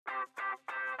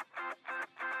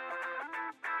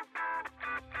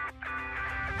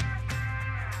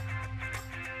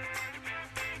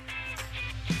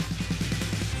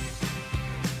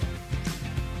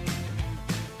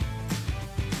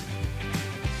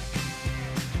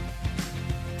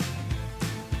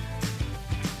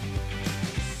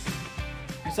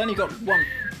It's only got one.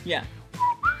 Yeah.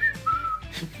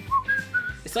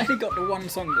 It's only got the one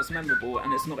song that's memorable,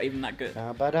 and it's not even that good.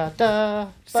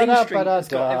 Sing Street has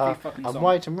got every fucking song. I'm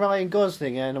white and Ryan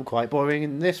Gosling, and I'm quite boring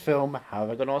in this film. How have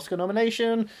I got an Oscar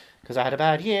nomination? Because I had a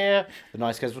bad year. The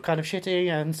Nice Guys were kind of shitty,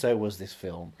 and so was this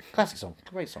film. Classic song.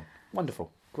 Great song.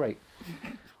 Wonderful. Great.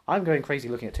 I'm going crazy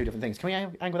looking at two different things. Can we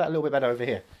angle that a little bit better over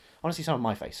here? I want to see some of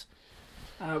my face.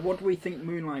 What do we think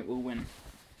Moonlight will win?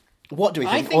 What do we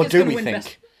think, or do we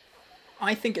think?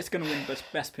 I think it's going to win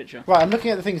Best Picture. Right, I'm looking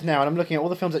at the things now, and I'm looking at all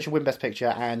the films that should win Best Picture,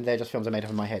 and they're just films I made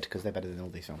up in my head, because they're better than all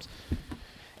these films.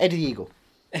 Eddie the Eagle.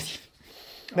 It's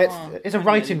a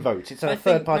write-in vote. It's a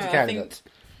third-party candidate.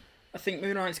 I think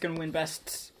Moonlight's going to win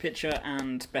Best Picture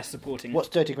and Best Supporting. What's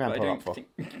Dirty Grandpa up for?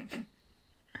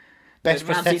 Best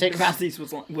prosthetics?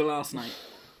 Razzies were last night.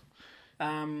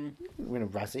 Win a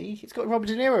Razzie? It's got Robert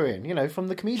De Niro in, from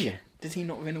The Comedian. Did he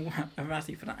not win a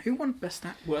Razzie for that? Who won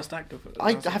Worst Actor for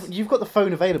You've got the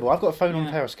phone available. I've got a phone on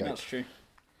Periscope. That's true.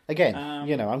 Again,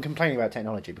 I'm complaining about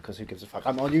technology because who gives a fuck?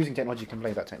 I'm using technology to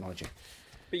complain about technology.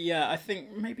 But yeah, I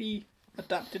think maybe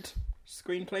adapted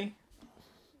screenplay.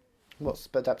 What's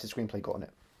adapted screenplay got on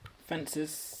it?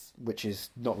 Fences. Which is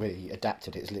not really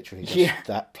adapted. It's literally just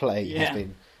that play has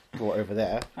been brought over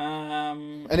there.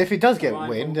 And if it does get a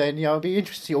win, then it'll be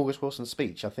interesting to see August Wilson's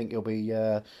speech. I think it'll be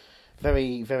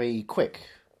very, very quick.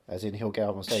 As in, he'll get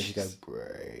up on stage and go,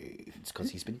 "Brains,"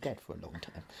 because he's been dead for a long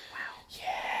time. Wow.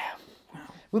 Yeah. Wow.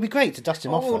 It would be great to dust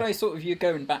him off. Although you're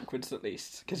going backwards at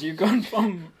least, because you've gone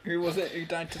from who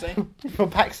died today? From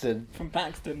Paxton. From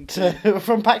Paxton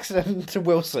to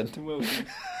Wilson. To Wilson.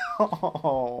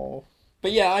 Oh.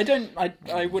 But yeah,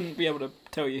 I wouldn't be able to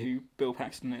tell you who Bill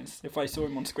Paxton is. If I saw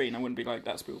him on screen, I wouldn't be like,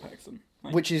 that's Bill Paxton.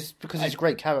 Which is because he's a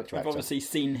great character actor. I've obviously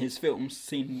seen his films,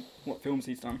 seen what films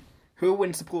he's done. Who will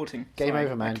win supporting? Game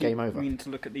over, man. Game over. I mean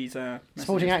to look at these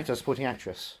supporting actor, supporting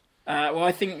actress. Well,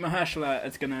 I think Mahershala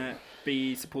is going to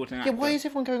be supporting actor. Yeah, why is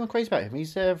everyone going on crazy about him?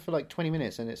 He's there for like 20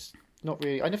 minutes and it's not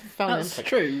really... I never found That's him...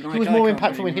 true. He was more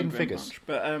impactful in Hidden Figures. Much,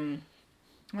 but,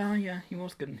 well, yeah, he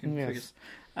was good in Hidden Figures.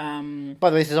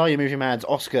 By the way, this is Are You Moving Mad's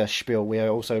Oscar spiel. We are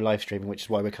also live streaming, which is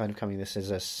why we're kind of coming this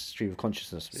as a stream of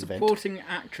consciousness event. Supporting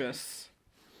actress...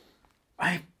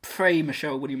 I pray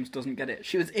Michelle Williams doesn't get it.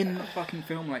 She was in the fucking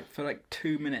film for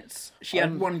 2 minutes. She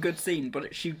had one good scene,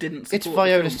 but she didn't support It's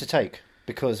Viola's to take,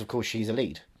 because of course she's a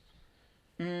lead.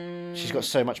 She's got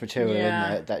so much material in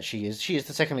there that she is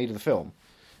the second lead of the film.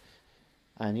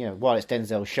 And while it's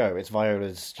Denzel's show, it's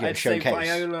Viola's I'd showcase.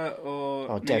 Say Viola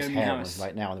or Dev's Naomi hair Harris.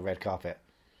 right now on the red carpet.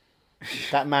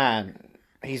 That man,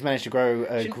 he's managed to grow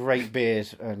a great beard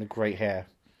and a great hair.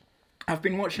 I've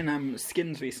been watching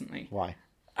Skins recently. Why?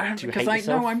 Because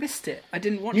I missed it. I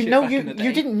didn't watch it.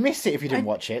 You didn't miss it if you didn't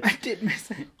watch it. I did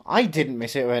miss it. I didn't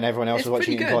miss it when everyone else was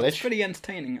watching it in college. It's pretty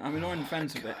entertaining. I'm annoying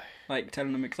fans of it.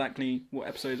 Telling them exactly what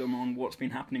episodes I'm on, what's been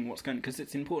happening, what's going... Because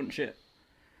it's important shit.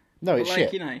 No, it's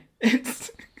shit.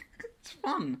 It's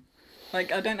fun. I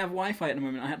don't have Wi-Fi at the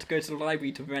moment. I had to go to the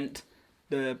library to rent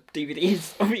the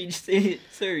DVDs of each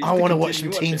series. I want to watch some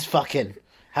teens fucking.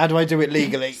 How do I do it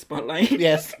legally? Spotlight.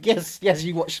 Yes,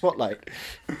 you watch Spotlight.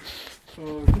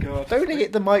 Oh, God. Don't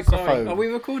hit the microphone. Sorry. Are we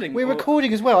recording? We're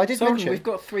recording as well. I did mention. We've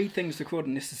got 3 things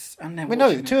recording. This is...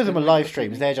 no, 2 of them are live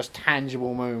streams. They're just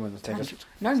tangible moments.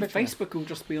 Facebook will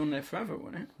just be on there forever,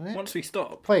 won't it? Once we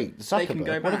stop. Wait,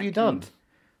 Zuckerberg, what have you done?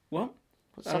 What?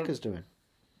 What's Zucker's doing?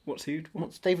 What's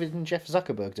David and Jeff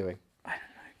Zuckerberg doing? I don't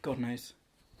know. God knows.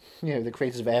 The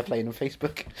creators of Airplane and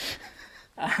Facebook.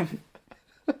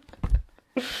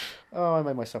 Oh, I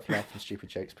made myself laugh from stupid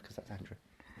jokes because that's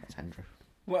Andrew.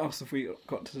 What else have we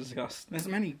got to discuss? There's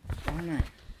many. I don't know.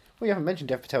 Well, you haven't mentioned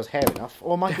Dev Patel's hair enough,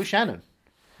 or Michael Shannon.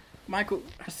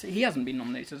 He hasn't been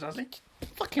nominated, has he?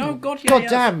 Fucking oh God,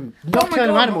 goddamn!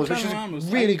 Nocturnal Animals, which is a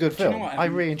really good film. I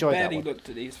really enjoyed that one. Looked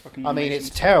at these fucking it's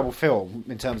a terrible film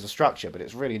in terms of structure, but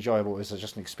it's really enjoyable as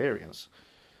just an experience.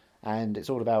 And it's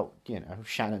all about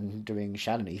Shannon doing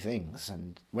Shannon-y things,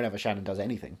 and whenever Shannon does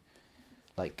anything,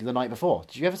 like The Night Before.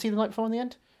 Did you ever see The Night Before in the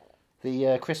end?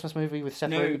 The Christmas movie with Seth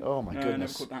Rogen? Oh my goodness! I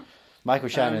never caught that. Michael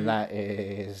Shannon, that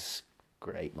is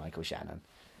great. Michael Shannon.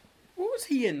 What was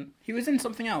he in? He was in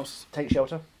something else. Take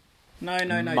Shelter. No.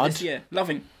 Mud? This year,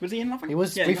 Loving. Was he in Loving? He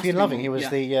was briefly in Loving. He was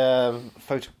the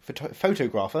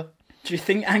photographer. Do you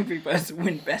think Angry Birds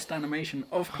win Best Animation?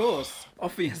 Of course,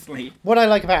 obviously. What I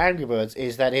like about Angry Birds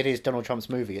is that it is Donald Trump's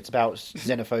movie. It's about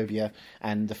xenophobia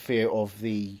and the fear of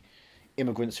the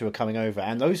immigrants who are coming over,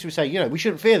 and those who say, we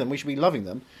shouldn't fear them, we should be loving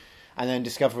them, and then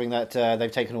discovering that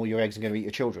they've taken all your eggs and going to eat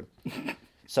your children.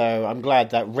 So I'm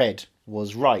glad that Red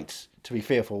was right to be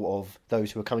fearful of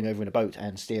those who are coming over in a boat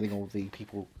and stealing all the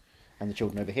people and the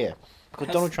children over here. Because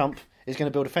Donald Trump is going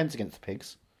to build a fence against the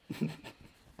pigs.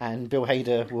 And Bill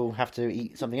Hader will have to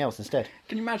eat something else instead.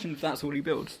 Can you imagine if that's all he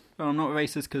builds? Well, I'm not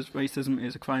racist because racism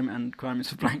is a crime and crime is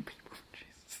for black people.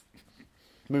 Jesus.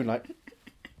 Moonlight.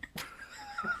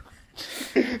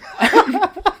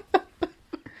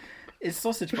 Is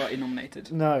Sausage Party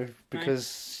nominated? No,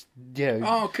 because,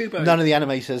 Oh, Kubo. none of the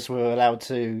animators were allowed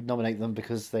to nominate them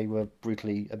because they were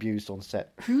brutally abused on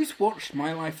set. Who's watched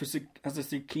My Life as a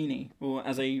Zucchini? Or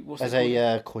as a...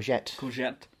 Courgette.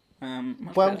 Courgette.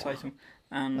 Much Well, better title.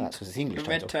 And that's 'cause it's the English The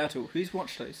Red title. Turtle. Who's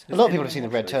watched those? A lot of people have seen The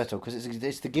Red Turtle because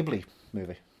it's the Ghibli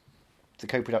movie. The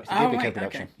co-production. Oh, Ghibli right,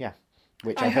 co-production. okay. Yeah.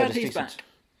 Which I I've heard heard is he's decent. back.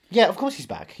 Yeah, of course he's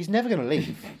back. He's never going to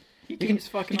leave. He You keeps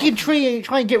fucking can off.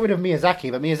 try and get rid of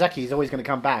Miyazaki, but Miyazaki is always going to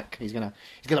come back. He's gonna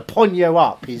Ponyo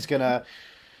up. He's gonna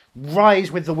rise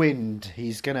with the wind.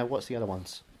 He's gonna what's the other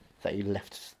ones that he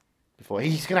left before?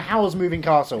 He's gonna Howl's Moving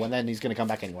Castle, and then he's gonna come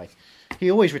back anyway.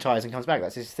 He always retires and comes back.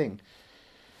 That's his thing.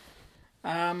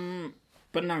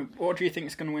 But no, what do you think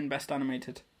is going to win Best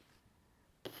Animated?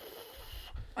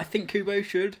 I think Kubo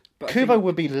should. But Kubo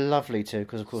would be lovely too,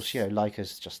 because of course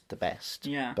Laika's just the best.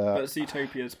 Yeah, but but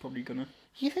Zootopia's probably gonna.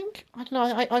 you think? I don't know.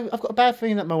 I've got a bad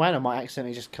feeling that Moana might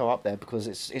accidentally just go up there because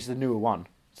it's the newer one.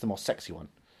 It's the more sexy one.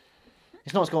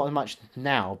 It's not got as much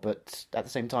now, but at the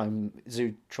same time,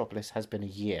 Zootropolis has been a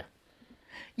year.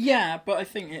 Yeah, but I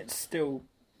think it still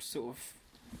sort of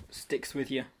sticks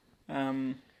with you.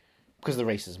 Because of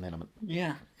the racism element.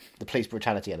 Yeah, The police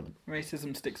brutality element.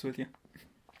 racism sticks with you.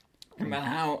 No matter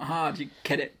how hard you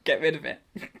get rid of it.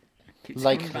 Keeps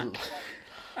Like, coming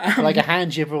back. like a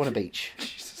hand gibber on a beach.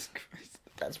 Jesus Christ.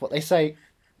 That's what they say.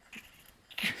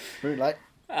 Moonlight.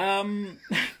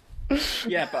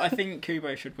 Yeah, but I think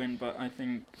Kubo should win, but I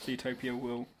think Zootopia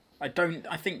will. I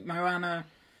think Moana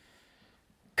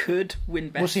could win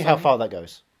Best We'll see Song. how far that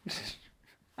goes.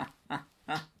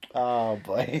 Oh,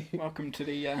 boy. Welcome to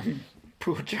the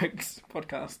Poor Jokes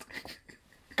podcast.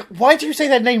 Why do you say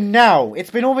that name now? It's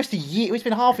been almost a year. It's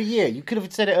been half a year. You could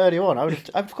have said it earlier on.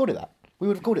 I've called it that. We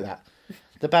would have called it that.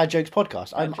 The Bad Jokes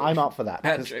podcast. I'm up for that.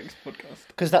 Bad Jokes podcast.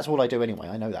 Because that's all I do anyway.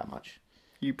 I know that much.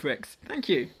 You pricks. Thank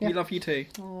you. Yeah. We love you too.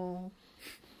 Oh.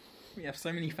 We have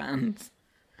so many fans.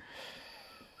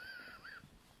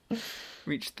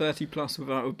 Reached 30 plus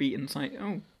without a beat in sight.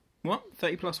 Oh, what?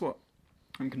 30 plus what?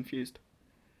 I'm confused.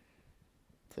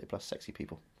 30 plus sexy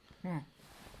people. Oh.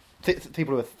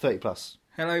 People who are 30 plus.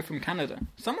 Hello from Canada.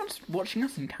 Someone's watching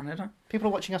us in Canada. People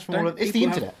are watching us from Don't all over. It's the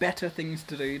people internet. have better things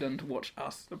to do than to watch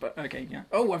us. But okay, yeah.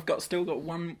 Oh, I've still got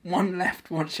one left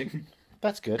watching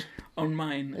That's good. on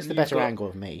mine. It's and the you've better got angle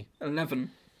of me.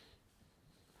 11.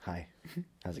 Hi.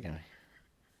 How's it going?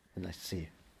 Nice to see you.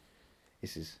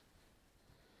 This is...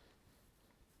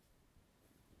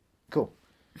 Cool.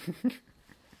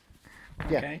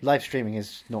 Yeah, Okay. live streaming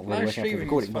is not really Live working out for the streaming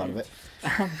recording is part of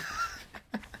fun.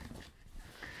 it.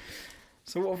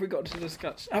 So what have we got to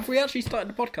discuss? Have we actually started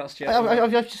the podcast yet?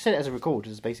 I've just said it as a record,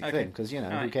 as a basic Okay. thing, because, who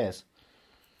Alright. cares?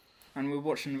 And we're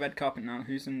watching Red Carpet now.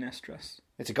 Who's in this dress?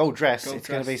 It's a gold dress. Gold It's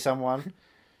going to dress. be someone.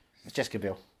 It's Jessica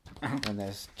Biel. Oh. And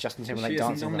there's Justin She Timberlake isn't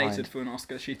dancing nominated behind. for an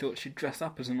Oscar. She thought she'd dress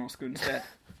up as an Oscar instead.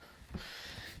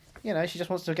 She just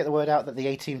wants to get the word out that the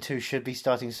A-Team 2 should be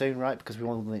starting soon, right? Because we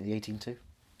want the A-Team 2.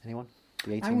 Anyone?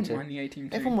 The I A-Team wouldn't 2? mind the A-Team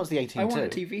 2. Everyone wants the A-Team I 2.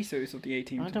 want a TV series of the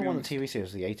A-Team. I don't want the TV series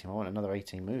of the A-Team. I want another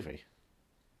A-Team movie.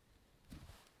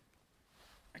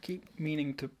 I keep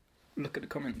meaning to look at the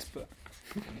comments, but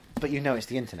But it's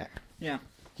the internet. yeah.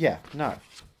 Yeah, no.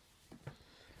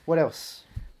 What else?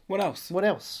 What else? What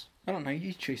else? I don't know.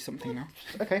 You choose something now.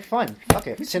 Okay, fine. Fuck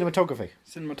it. Cinematography.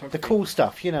 Cinematography. The cool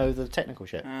stuff, the technical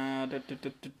shit.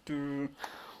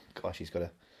 Gosh, he's got to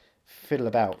fiddle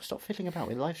about. Stop fiddling about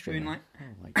with live streaming. Moonlight. Oh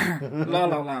my God. La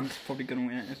La Land's probably going to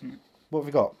win it, isn't it? What have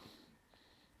we got?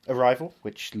 Arrival,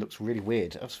 which looks really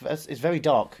weird. It's very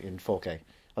dark in 4K. I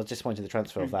was disappointed the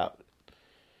transfer of that.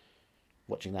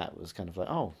 Watching that was kind of like,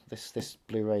 oh, this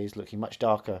Blu-ray is looking much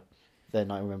darker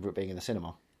than I remember it being in the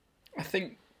cinema. I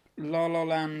think La La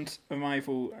Land,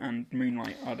 Arrival, and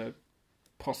Moonlight are the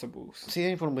possibles. See, the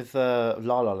only problem with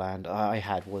La La Land I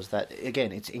had was that,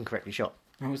 again, it's incorrectly shot.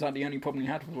 Or was that the only problem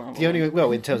you had with La La The only, Land?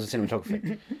 well, in terms of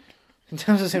cinematography. In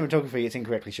terms of cinematography, it's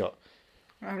incorrectly shot.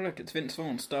 Oh, look, it's Vince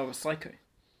Vaughn, star of Psycho.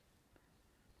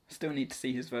 Still need to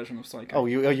see his version of Psycho. Oh,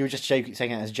 you were just saying it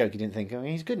as a joke. You didn't think,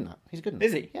 he's good enough. He's good enough.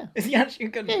 Is he? Yeah. Is he actually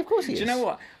good? Yeah, of course he Do is. you know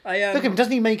what? Look at him.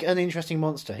 Doesn't he make an interesting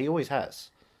monster? He always has.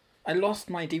 I lost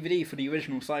my DVD for the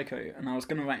original Psycho, and I was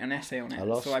going to write an essay on it. I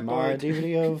lost so I my borrowed...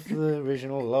 DVD of the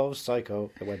original Love Psycho.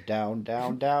 It went down,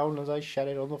 down, down as I shat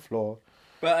it on the floor.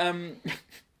 But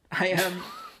I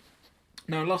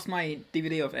No, I lost my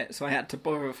DVD of it, so I had to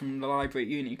borrow it from the library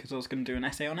at uni because I was going to do an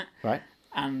essay on it. Right.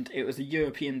 and it was a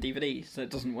European DVD, so it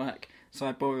doesn't work. So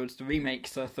I borrowed the remake.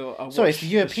 So I thought, I'll Sorry, watch it's the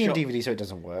European shot- DVD, so it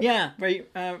doesn't work. Yeah,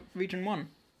 region 1.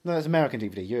 No, it's American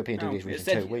DVD. European Oh, DVD is it region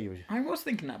said- 2. Where you? I was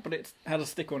thinking that, but it had a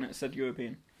sticker on it that said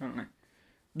European. I don't know.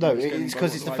 No, I'm just going it's by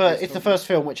because what it's the the library's first. It's the told me. first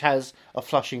film which has a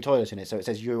flushing toilet in it, so it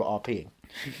says "You are peeing."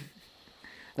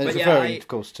 And it's But yeah, referring, of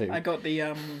course, to. I got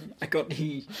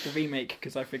the remake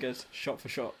because I figured shot for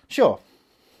shot. Sure.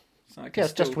 So I can Yeah,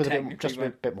 still just with technically a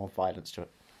bit more violence to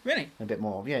it. Really? A bit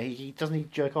more. Yeah, he doesn't he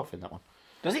jerk off in that one.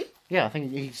 Does he? Yeah, I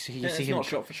think you It's see him. not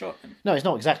shot for shot. Then. No, it's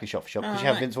not exactly shot for shot because Oh, you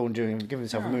have right. Vince Vaughn giving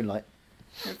himself a Oh. moonlight.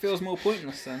 It feels more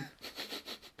pointless then.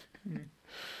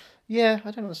 Yeah,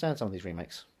 I don't understand some of these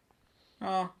remakes.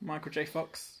 Oh, Michael J.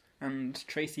 Fox and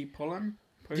Tracy Pollan.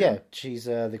 Yeah, she's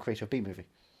the creator of B Movie.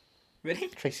 Really?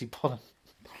 Tracy Pollan.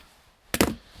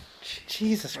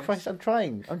 Jesus Christ, I'm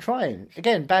trying.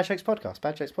 Again, Bad Jokes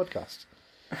Podcast.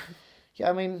 Yeah,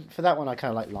 I mean, for that one, I kind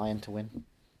of like Lion to win.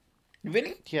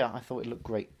 Really? Yeah, I thought it looked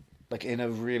great. Like, in a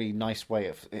really nice way.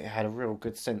 It had a real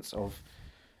good sense of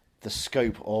the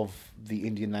scope of the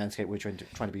Indian landscape we're trying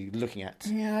to be looking at.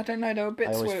 Yeah, I don't know. There were bits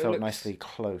I always where it felt looked... nicely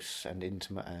close and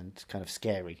intimate and kind of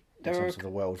scary in There were terms of the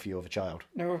worldview of a child.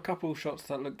 There were a couple shots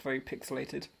that looked very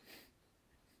pixelated.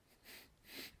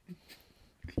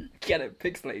 Get it,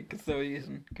 pixelated, because they were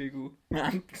using Google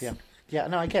Maps. Yeah,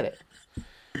 no, I get it.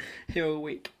 Hero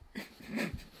Week.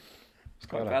 It's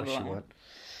quite God, I bad, wish that you one. weren't.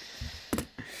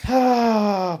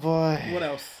 Oh, boy. What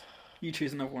else? You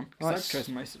choose another one, because Nice. I've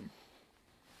chosen most of them.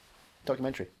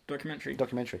 Documentary.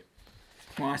 Documentary.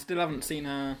 Well, I still haven't seen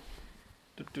a...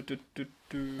 Oh,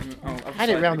 I've Had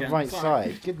it decided round the again. right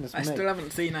Sorry. side. Goodness I me. still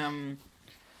haven't seen...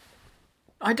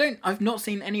 I've not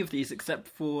seen any of these except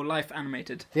for Life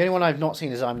Animated. The only one I've not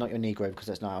seen is I'm Not Your Negro because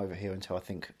that's not over here until I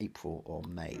think April or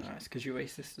May. Oh, it's because you're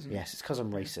racist, isn't it? Yes, it's because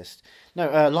I'm racist.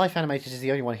 No, Life Animated is the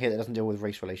only one here that doesn't deal with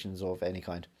race relations of any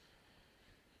kind.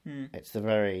 Hmm. It's the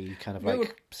very kind of We like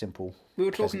were- simple. We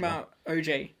were talking pleasant one. about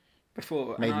OJ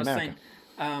before, Made and I in was America.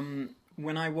 saying,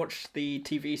 when I watched the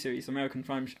TV series American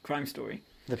Crime Story,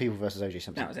 The People versus O.J.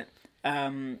 Simpson. that was it.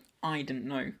 I didn't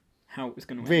know how it was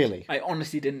going to end. Really? I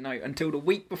honestly didn't know until the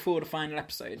week before the final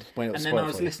episode. When it was and then spoiled I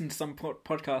was for you. listening to some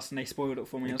podcasts and they spoiled it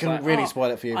for me. I You was couldn't like, really "Oh."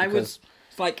 spoil it for you I because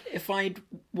it's like if I'd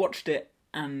watched it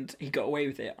and he got away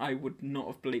with it, I would not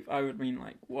have believed. I would mean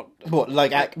like what? what in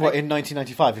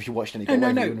 1995 if you watched any, No, you no.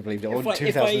 wouldn't have believed it. Or If I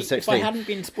 2016, hadn't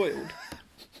been spoiled,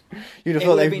 you'd have it thought would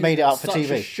have they've been made it up for such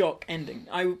TV. a shock ending.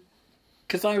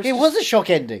 Because I was. It just- was a shock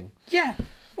ending. Yeah.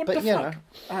 What But, the you fuck?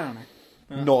 I don't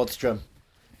know. Nordstrom.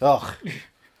 Ugh.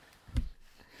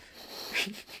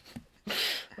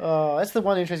 Oh, that's the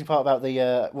one interesting part about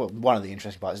the one of the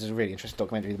interesting parts. This is a really interesting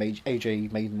documentary, the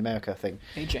AJ Made in America thing.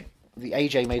 AJ. The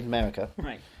AJ Made in America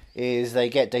Right. is they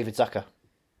get David Zucker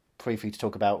briefly to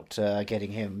talk about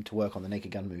getting him to work on the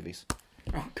Naked Gun movies,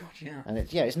 Oh god, yeah. and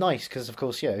it's nice because of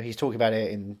course he's talking about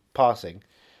it in passing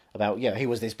about he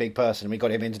was this big person and we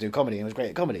got him in to do comedy and he was great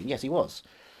at comedy. And yes, he was.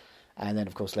 And then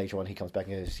of course later on he comes back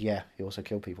and goes, he also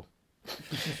killed people.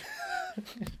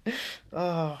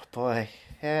 Oh boy,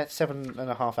 yeah, it's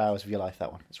 7.5 hours of your life,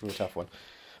 that one. It's a real tough one.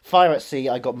 Fire at Sea,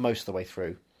 I got most of the way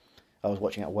through. I was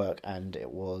watching at work and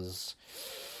it was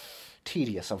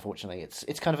tedious, unfortunately.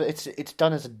 It's kind of it's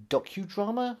done as a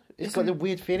docudrama. It's got a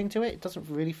weird feeling to it. It doesn't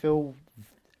really feel.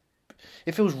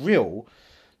 It feels real,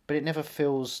 but it never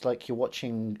feels like you're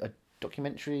watching a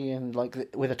documentary and like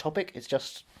with a topic. It's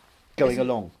just going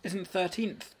along. Isn't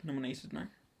 13th nominated now?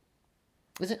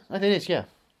 Is it? I think it is. Yeah.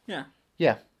 Yeah.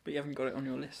 Yeah. But you haven't got it on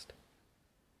your list.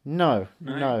 No.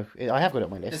 No? I have got it on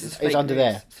my list. This is It's fake under news.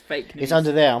 there. It's fake news. It's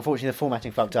under there. Unfortunately, the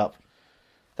formatting fucked up.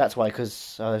 That's why,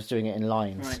 because I was doing it in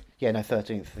lines. Right. Yeah, no,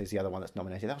 13th is the other one that's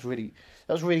nominated. That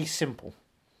was really simple.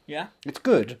 Yeah? It's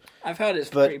good. I've heard it's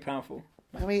But- pretty powerful.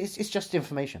 I mean, it's just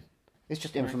information. It's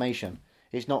just information.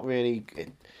 It's not really.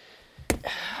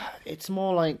 It's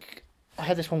more like I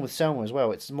had this one with Selma as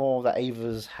well. It's more that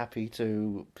Ava's happy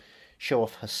to show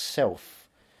off herself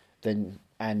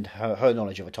and her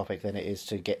knowledge of a topic than it is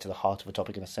to get to the heart of a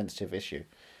topic and a sensitive issue.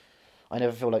 I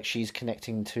never feel like she's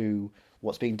connecting to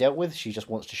what's being dealt with. She just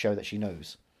wants to show that she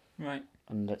knows, Right.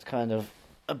 and that's kind of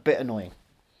a bit annoying.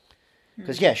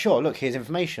 Because sure, look, here's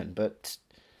information, but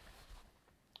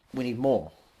we need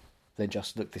more than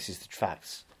just look. This is the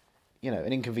facts. An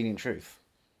inconvenient truth.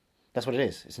 That's what it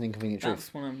is. It's an inconvenient truth.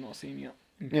 That's one I've not seen yet.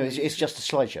 It's just a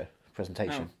slideshow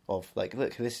presentation of like,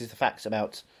 look, this is the facts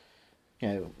about,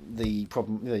 the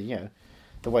problem,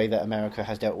 the way that America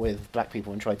has dealt with black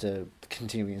people and tried to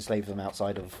continually enslave them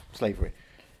outside of slavery.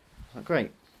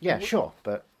 Great, yeah, sure,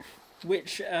 but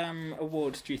Which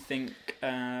awards do you think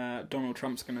Donald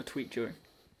Trump's going to tweet during?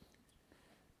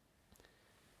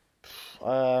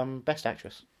 Best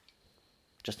actress.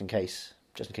 Just in case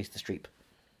the Streep.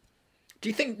 Do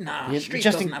you think? Nah, Yeah, Streep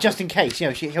just doesn't in case,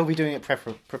 he'll be doing it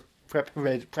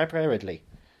preparedly.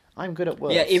 I'm good at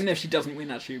words. Yeah, even if she doesn't win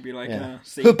that, she'll be like,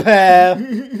 see.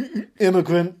 Prepare,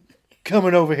 immigrant,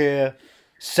 coming over here,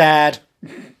 sad.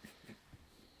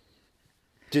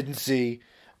 Didn't see.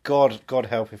 God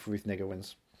help if Ruth Negga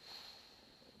wins.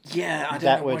 Yeah, I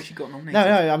don't know why she got nominated.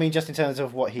 No, I mean just in terms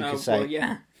of what he could say. Well,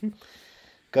 yeah.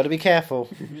 Got to be careful.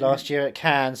 Last year at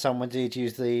Cannes, someone did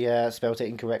use the spelt it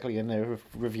incorrectly in their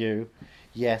review.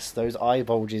 Yes, those eye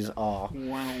bulges are.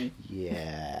 Wow.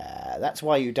 Yeah, that's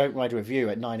why you don't write a review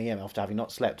at 9 a.m. after having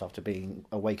not slept after being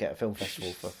awake at a film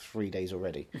festival for 3 days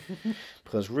already.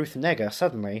 Because Ruth Negga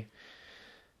suddenly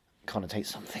connotates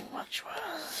something much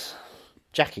worse.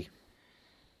 Jackie.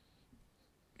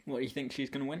 What do you think she's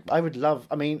going to win?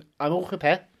 I'm all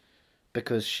prepared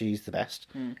because she's the best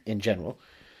in general.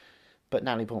 But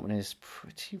Natalie Portman is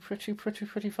pretty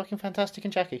fucking fantastic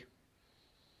in Jackie.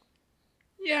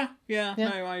 Yeah,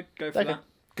 no, I'd go for that.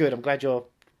 Good, I'm glad you're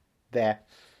there.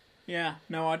 Yeah,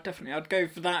 no, I'd go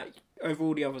for that over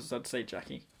all the others. I'd say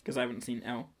Jackie, because I haven't seen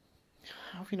Elle.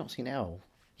 How have you not seen Elle?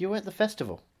 You were at the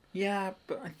festival. Yeah,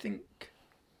 but I think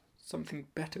something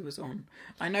better was on.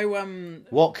 I know.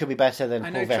 What could be better than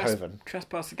Paul Verhoeven?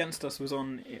 Trespass Against Us was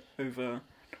on over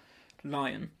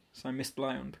Lion, so I missed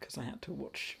Lion because I had to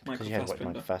watch Michael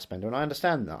Fassbender, and I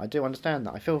understand that. I do understand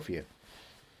that. I feel for you.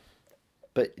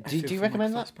 But do you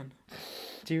recommend that?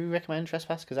 Do you recommend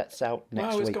Trespass? Because that's out next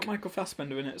week. Well, it's got Michael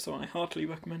Fassbender in it, so I heartily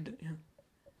recommend it, yeah.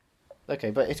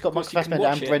 Okay, but it's got Michael Fassbender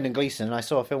and Brendan Gleeson, and I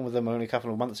saw a film with them only a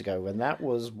couple of months ago, and that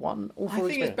was one awful experience. I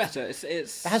think it's better.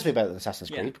 It has to be better than Assassin's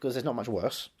Creed, because there's not much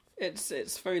worse.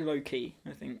 It's very low-key,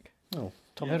 I think. Oh,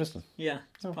 Tom Hiddleston. Yeah,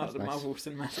 it's part of the Marvel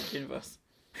Cinematic Universe.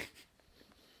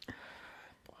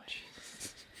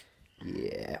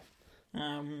 Yeah.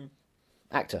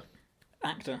 Actor,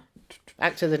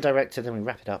 then director, then we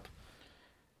wrap it up.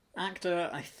 Actor,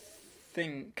 I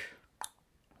think...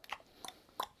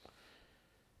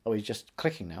 Oh, he's just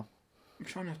clicking now. I'm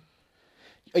trying to...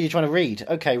 Oh, you're trying to read?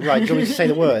 Okay, right. Do you want me to say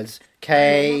the words?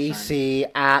 Casey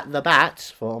at the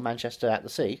bat for Manchester at the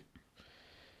Sea.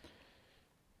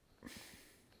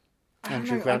 I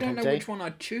don't know which one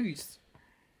I'd choose.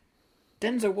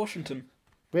 Denzel Washington.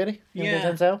 Really?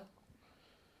 Yeah. Denzel?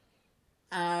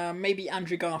 Maybe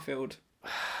Andrew Garfield.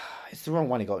 It's the wrong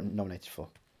one he got nominated for.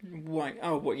 Why?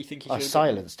 Oh, what you think he should?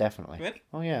 Silence, definitely. Really?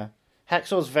 Oh yeah.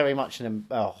 Hacksaw's very much an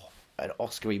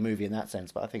Oscar-y movie in that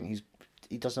sense, but I think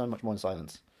he does so much more in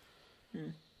Silence.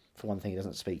 For one thing, he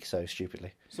doesn't speak so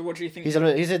stupidly. So what do you think?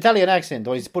 His Italian accent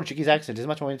or his Portuguese accent is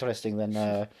much more interesting than.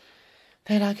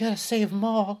 Then I gotta save them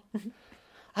all.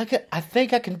 I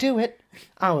think I can do it.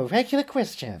 I'm a regular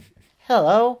Christian.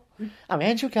 Hello, I'm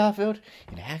Andrew Garfield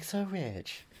in Hacksaw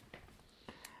Ridge.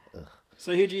 Ugh.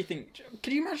 So who do you think?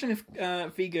 Could you imagine if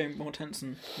Viggo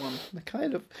Mortensen won?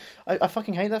 I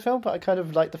fucking hate that film, but I kind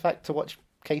of like the fact to watch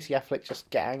Casey Affleck just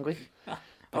get angry.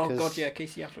 Oh god, yeah,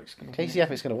 Casey Affleck's going to win. Casey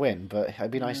Affleck's going to win, but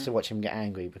it'd be nice to watch him get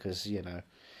angry because, he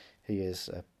is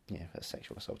a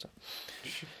sexual assaulter.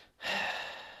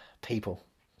 People.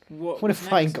 What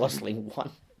if Ryan Gosling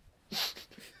won?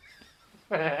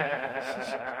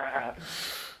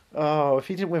 Oh, if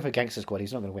he didn't win for Gangster Squad,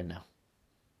 he's not going to win now.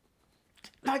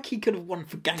 Like he could have won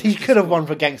for Gangster Squad. He could have won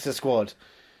for Gangster Squad.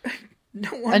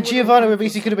 And Giovanni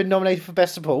Ribisi could have been nominated for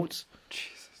Best Support.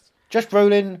 Jesus. Josh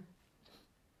Brolin,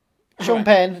 Sean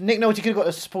Penn, Nick Nolte could have got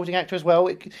a supporting actor as well.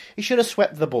 He should have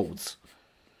swept the balls.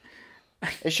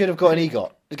 It should have got an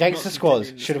EGOT. The Gangster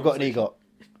Squad should have got an EGOT.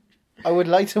 I would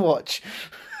like to watch.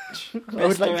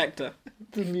 Best Director.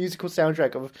 The musical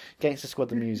soundtrack of Gangster Squad,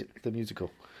 the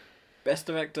musical. Best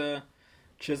Director,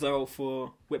 Chazelle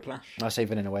for Whiplash. I say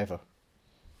Villanueva.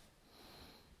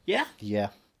 Yeah? Yeah.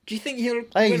 Do you think he'll?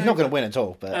 He's not going to win at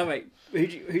all. But oh wait, who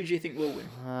do you think will win?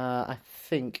 I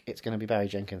think it's going to be Barry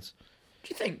Jenkins. Do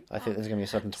you think? I think there's going to be a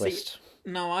sudden twist.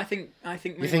 No, I think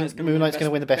Moonlight's going to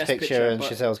win the best picture and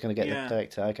Chazelle's going to get the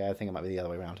director. Okay, I think it might be the other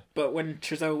way around. But when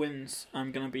Chazelle wins,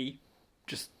 I'm going to be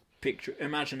just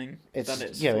imagining that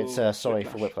it's Sorry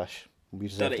Whiplash. for Whiplash.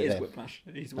 That it is Whiplash.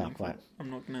 He's winning. Right. I'm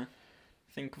not going to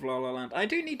think of La La Land. I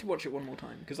do need to watch it one more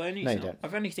time because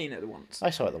I've only seen it once. I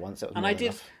saw it the once. It was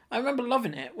enough. I remember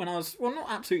loving it when I was not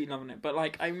absolutely loving it, but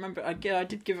like I remember I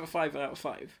did give it a 5 out of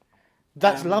 5.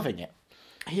 That's loving it.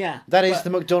 Yeah, that is the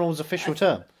McDonald's official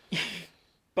term.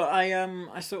 But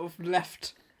I sort of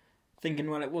left thinking,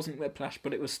 well, it wasn't Whiplash,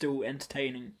 but it was still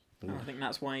entertaining. And I think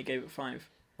that's why he gave it 5.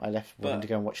 I left wanting to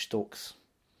go and watch Storks.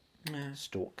 Yeah.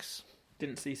 Storks.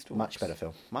 Didn't see Storks. Much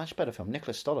better film.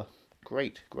 Nicholas Stoller.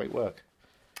 Great work.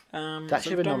 That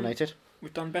should have been nominated.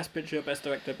 We've done Best Picture, Best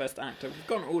Director, Best Actor. We've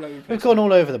gone all over the place. We've gone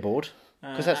all over the board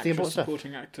because that's the Actress, important stuff.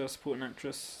 Supporting actor, supporting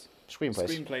actress,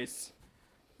 Screenplays.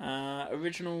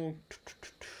 original.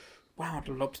 Wow,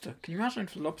 The Lobster. Can you imagine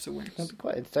if The Lobster wins? It'll be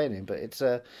quite entertaining, but it's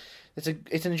an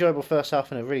enjoyable first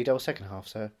half and a really dull second half.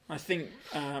 So I think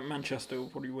Manchester will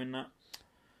probably win that.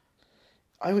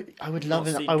 I would love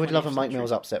a Mike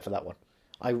Mills upset for that one.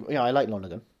 I like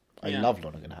Lonergan. I love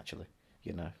Lonergan actually.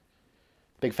 You know,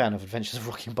 big fan of Adventures of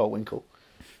Rocky and Bullwinkle,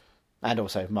 and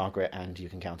also Margaret and You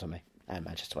Can Count on Me and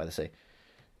Manchester by the Sea.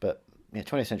 But yeah,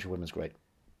 20th Century Women's great.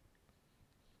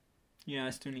 Yeah,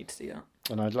 I still need to see that.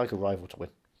 And I'd like Arrival to win.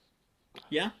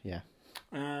 Yeah? Yeah.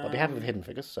 I'd be happy with Hidden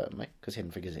Figures, certainly, because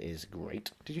Hidden Figures is great.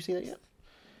 Did you see that yet?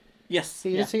 Yes.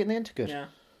 You did see it in the end? Good. Yeah.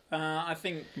 I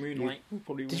think Moonlight will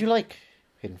probably win. Did you like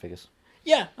Hidden Figures?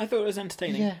 Yeah, I thought it was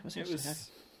entertaining. Yeah, it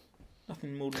was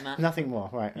nothing more than that. Nothing more,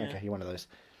 right, Yeah. okay, you're one of those.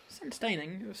 It's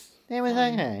entertaining. It was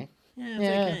okay. Yeah, it's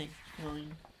Yeah. okay.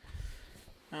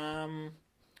 Fine.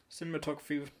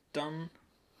 Cinematography was done.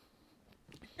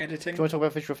 Editing. Do you want to talk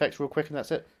about visual effects real quick and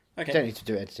that's it? Okay. You don't need to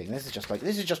do editing. This is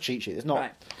just cheat sheet. It's not...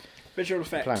 Right. Visual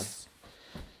effects.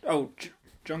 Plan. Oh,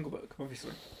 Jungle Book,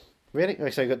 obviously. Really?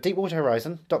 Okay, so you've got Deepwater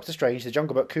Horizon, Doctor Strange, The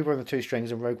Jungle Book, Kubo and the Two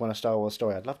Strings, and Rogue One: A Star Wars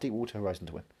Story. I'd love Deepwater Horizon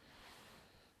to win.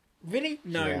 Really?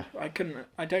 No, Yeah. I couldn't.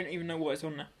 I don't even know what is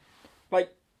on there.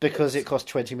 Like, Because it cost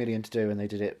 20 million to do, and they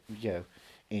did it,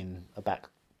 in a back,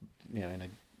 in a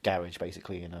garage,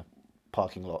 basically, in a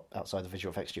parking lot outside the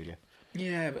visual effects studio.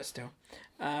 yeah, but still.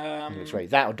 It looks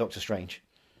great. That or Doctor Strange.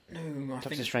 No, I Doctor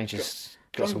think Strange has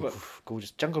got some Jungle Book.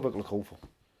 gorgeous. Jungle Book look awful.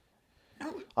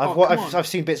 No. Come on. I've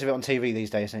seen bits of it on TV these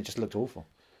days, and it just looked awful.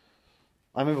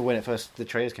 I remember when the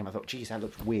trailers came, I thought, geez, that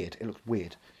looks weird. It looks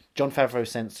weird. Jon Favreau's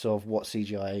sense of what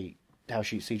how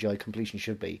CGI completion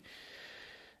should be.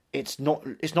 It's not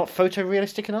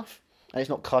photorealistic enough, and it's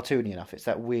not cartoony enough. It's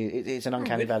that weird. It's an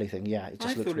uncanny valley thing. Yeah, it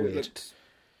just looks weird.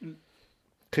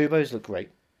 Kubo's look great.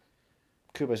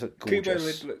 Kubo's look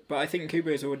gorgeous. But I think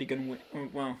Kubo's already going to win. Oh,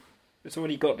 well, it's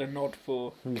already got the nod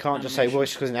for. You can't just say, well,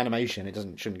 it's because in animation it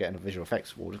shouldn't get a visual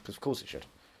effects award, because of course it should.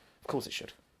 Of course it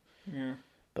should. Yeah.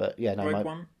 But yeah, no, Rogue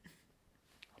One.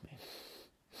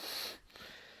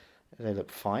 They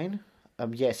look fine.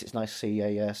 Yes, it's nice to see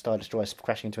a Star Destroyer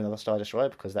crashing into another Star Destroyer,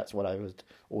 because that's what I would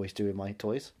always do with my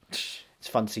toys. It's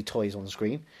fun to see toys on the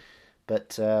screen.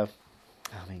 But,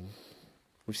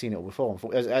 we've seen it all before.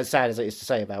 As sad as it is to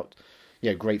say about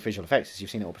great visual effects, is you've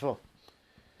seen it all before.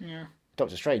 Yeah.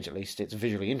 Doctor Strange, at least, it's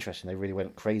visually interesting. They really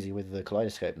went crazy with the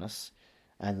kaleidoscopeness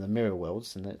and the mirror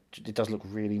worlds, and it does look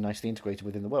really nicely integrated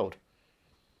within the world.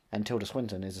 And Tilda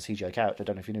Swinton is a CGI character. I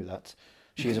don't know if you knew that.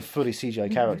 She is a fully CGI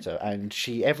character, and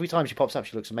every time she pops up,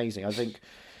 she looks amazing. I think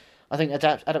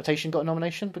Adaptation got a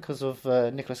nomination because of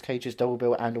Nicolas Cage's double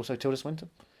bill and also Tilda Swinton.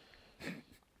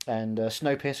 And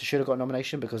Snowpiercer should have got a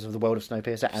nomination because of the world of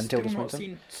Snowpiercer and Tilda Swinton.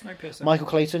 Seen Snowpiercer. Michael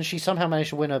Clayton, she somehow managed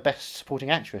to win a Best Supporting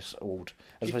Actress award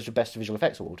as opposed to Best Visual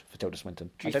Effects award for Tilda Swinton.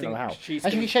 I don't know how.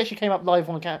 Actually, she actually came up live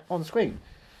on the screen.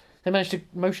 They managed to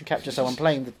motion capture someone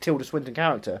playing the Tilda Swinton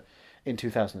character in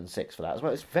 2006 for that as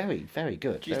well. It's very, very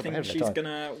good. Do you think she's going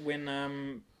to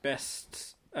win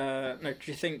Best... no, do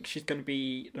you think she's going to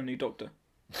be the new Doctor?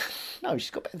 No, she's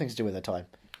got better things to do with her time.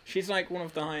 She's like one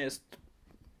of the highest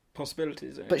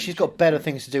possibilities. But she's got better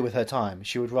things to do with her time.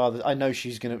 She would rather... I know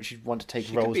she'd want to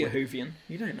take roles... She could be a Whovian.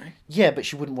 You don't know. Yeah, but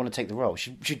she wouldn't want to take the role.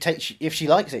 If she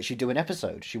likes it, she'd do an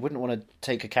episode. She wouldn't want to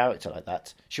take a character like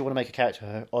that. She'd want to make a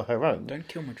character of her own. Don't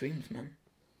kill my dreams, man.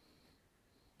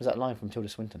 Was that a line from Tilda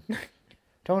Swinton?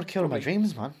 Don't want to kill my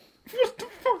dreams, man. What the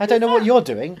fuck I don't know what you're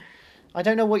doing. I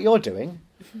don't know what you're doing.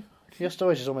 Your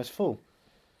storage is almost full.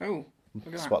 Oh, look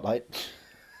at that. Spotlight.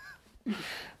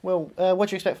 Well, what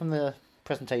do you expect from the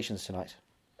presentations tonight?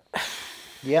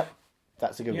 Yep,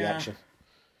 that's a good reaction.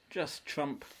 Just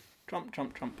Trump.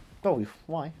 Oh,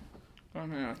 why? I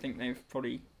don't know, I think they've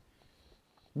probably...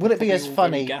 Will it be as all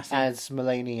funny very gassy. as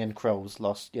Mulaney and Kroll's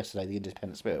lost yesterday, the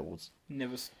Independent Spirit Awards?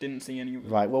 Didn't see any of it.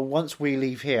 Right, well, once we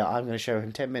leave here, I'm going to show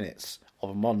him 10 minutes of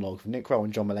a monologue of Nick Kroll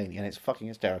and John Mulaney, and it's fucking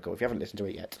hysterical. If you haven't listened to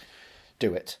it yet,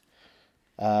 do it.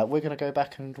 We're going to go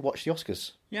back and watch the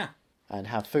Oscars. Yeah. And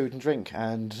have food and drink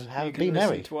and be You can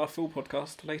merry. listen to our full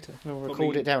podcast later. We'll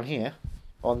record it down here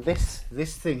on this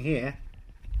thing here.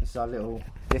 This is our little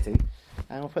ditty,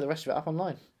 and we'll put the rest of it up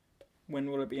online. When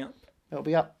will it be up? It'll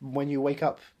be up when you wake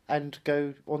up and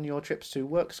go on your trips to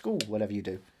work, school, whatever you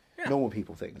do. Yeah. Normal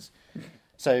people things.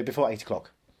 So before 8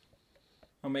 o'clock.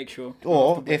 I'll make sure.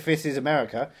 Or, if this is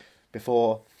America,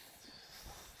 before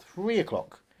 3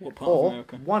 o'clock. What part or of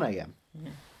America? 1 a.m.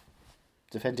 Yeah.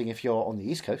 Depending if you're on the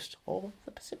East Coast or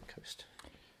the Pacific Coast.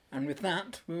 And with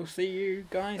that, we'll see you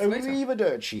guys later.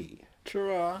 Arrivederci.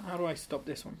 Ta-ra. How do I stop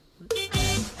this one?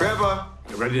 Grandpa,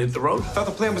 You ready to hit the road? I thought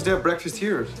the plan was to have breakfast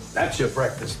here. That's your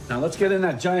breakfast. Now let's get in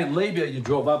that giant labia you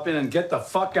drove up in and get the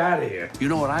fuck out of here. You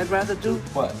know what I'd rather do?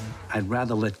 What? I'd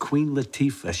rather let Queen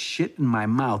Latifah shit in my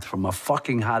mouth from a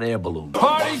fucking hot air balloon.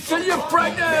 Party till you're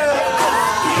pregnant!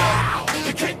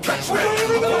 You can't catch me!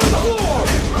 On the floor!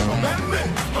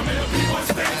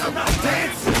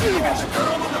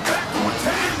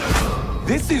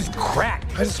 This is crack.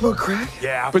 I just smoked crack?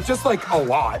 Yeah, but just like a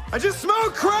lot. I just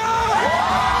smoked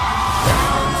crack!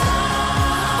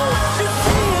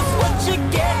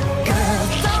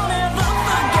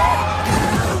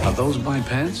 Are those my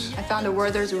pants? I found a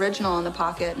Werther's original in the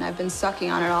pocket, and I've been sucking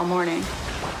on it all morning.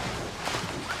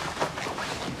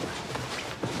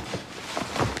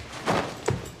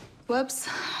 Whoops,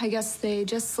 I guess they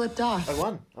just slipped off. I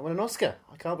won. I won an Oscar.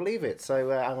 I can't believe it. So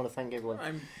I want to thank everyone.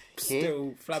 I'm here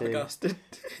still flabbergasted.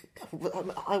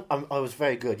 I was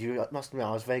very good. You must admit,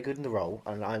 I was very good in the role,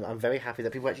 and I'm very happy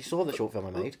that people actually saw the short film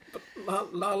I made.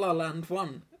 But La La Land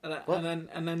won.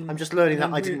 And then I'm just learning and that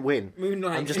then I didn't win.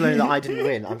 Moonlight. I'm just learning that I didn't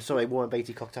win. I'm sorry, Warren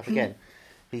Beatty cocked up again.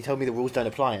 He told me the rules don't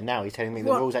apply, and now he's telling me the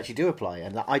What? rules actually do apply,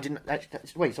 and that I didn't actually.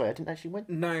 Wait, sorry, I didn't actually win.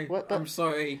 No, What? But I'm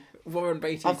sorry. Warren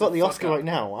Beatty. I've got the Oscar right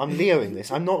now. I'm Leoing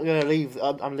this. I'm not going to leave.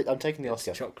 I'm taking the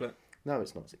Oscar. Chocolate. No,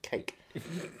 it's not. It's a cake.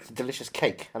 It's a delicious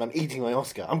cake, and I'm eating my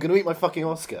Oscar. I'm going to eat my fucking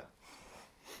Oscar.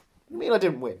 I mean, I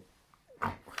didn't win.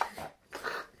 Can't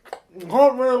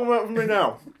mail that for me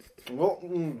now.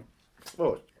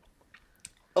 What?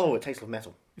 Oh, it tastes of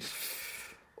metal.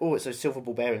 Oh, it's those silver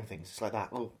ball bearing things. It's like that.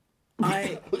 Oh.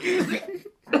 I There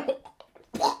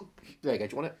you go. Do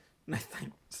you want it? no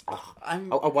thanks. Oh,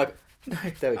 I'm I'll wipe it. no,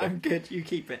 There we go. I'm good. You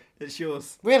keep it. It's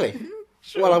yours. Really?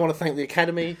 Sure. Well, I want to thank the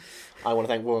Academy. I want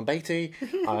to thank Warren Beatty.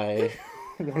 I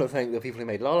want to thank the people who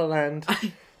made La La Land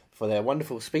for their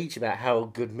wonderful speech about how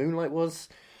good Moonlight was.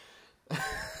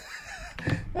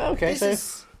 Okay,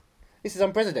 This this is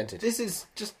unprecedented. This is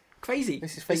just crazy.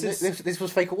 This is fake. This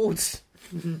was fake awards.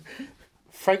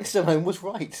 Frank Stallone was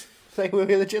right. They were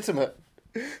illegitimate.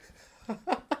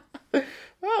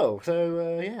 Oh,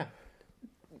 so yeah.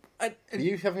 Are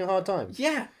you having a hard time?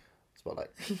 Yeah, Spotlight.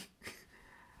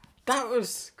 that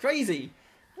was crazy.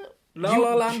 La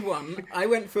La Land won. I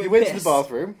went for a You went to piss, the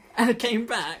bathroom, and I came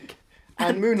back.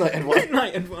 and Moonlight had won.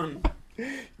 Moonlight had won.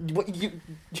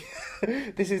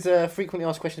 This is a frequently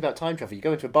asked question about time travel. You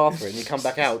go into a bathroom, you come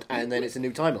back out, and then it's a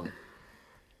new timeline.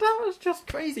 That was just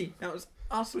crazy. That was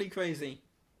utterly crazy.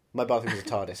 My bathroom is a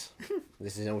TARDIS.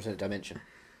 This is an alternate dimension.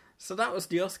 So that was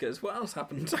the Oscars. What else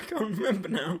happened? I can't remember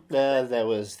now. There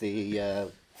was the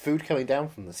food coming down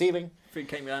from the ceiling. Food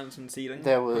came down from the ceiling.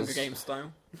 There was- Hunger Games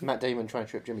style. Matt Damon trying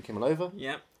to trip Jimmy Kimmel over.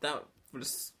 Yeah, that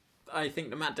was. I think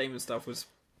the Matt Damon stuff was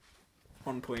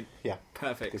on point. Yeah,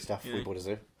 Perfect. good stuff. you We know. bought a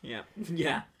zoo. Yeah,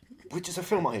 yeah, Which is a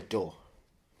film I adore.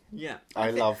 yeah. I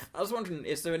love. I was wondering,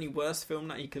 is there any worse film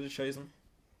that he could have chosen?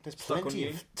 There's Stuck on plenty You?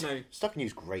 of. No. Stuck on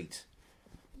You's great,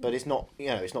 but it's not.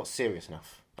 It's not serious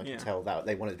enough. I can Yeah. tell that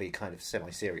they wanted to be kind of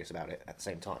semi-serious about it at the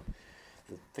same time.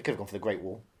 They could have gone for the Great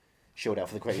Wall, shilled out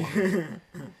for the Great Wall.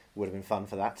 Would have been fun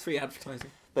for that. Free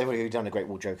advertising. They've already done a Great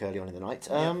Wall joke early on in the night.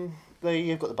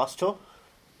 You've got the bus tour.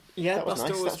 Yeah, That was Bus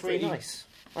nice. Tour was That's really pretty. nice.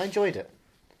 I enjoyed it.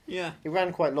 Yeah, It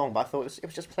ran quite long, but I thought it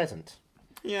was just pleasant.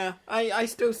 yeah. I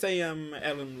still say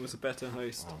Ellen was a better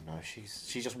host. Oh no,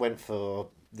 she just went for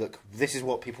look. This is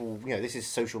what people This is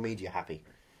social media happy,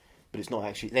 but it's not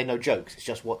actually. They're no jokes. It's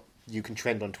just what you can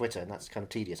trend on Twitter, and that's kind of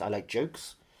tedious. I like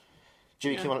jokes.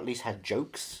 Jimmy Yeah. Kimmel at least had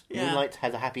jokes. Yeah. Moonlight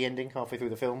had a happy ending halfway through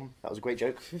the film. That was a great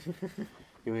joke.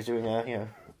 He was doing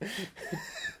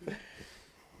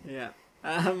Yeah.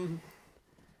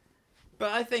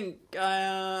 But I think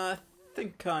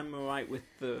I'm alright with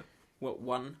the what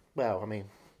won. Well, I mean,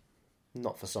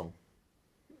 not for song.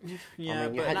 Yeah, I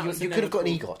mean, but that was you could have got an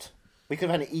inevitable. EGOT. We could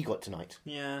have had an EGOT tonight.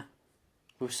 Yeah.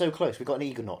 We were so close. We got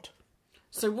an EGOT.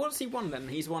 So what's he won then?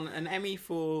 He's won an Emmy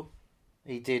for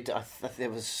He did. There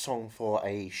was a song for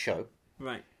a show.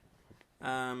 right,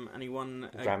 and he won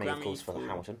a Grammy, of course, for the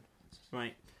Hamilton.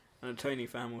 Right, and a Tony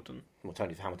for Hamilton. Well,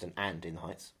 Tony for Hamilton and In the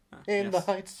Heights. Yes. The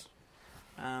Heights.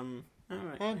 All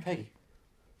right. And Peggy.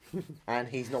 And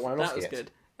he's not won an That Oscar was yet.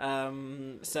 good.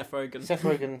 Seth Rogen. Seth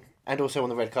Rogen, and also on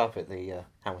the red carpet, the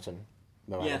Hamilton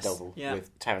Miranda Yes, double yeah.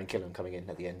 with Taron Killam coming in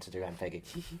at the end to do Anne Peggy.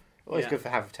 Always Yeah. good to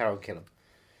have Taron Killam.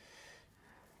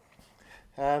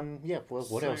 Well,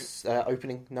 what So- else?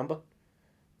 Opening number?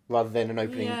 Rather than an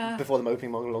opening, Yeah. before the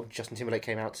opening monologue, Justin Timberlake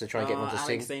came out to try and get everyone to Alex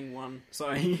sing. Zane won.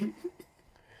 Sorry.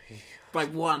 By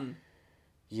one.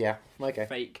 Yeah, okay.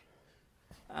 Fake.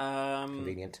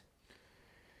 Convenient.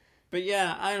 But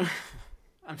yeah,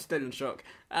 I'm still in shock.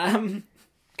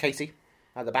 Casey,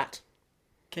 at the bat.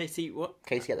 Casey, what?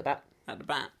 Casey at the Bat. At the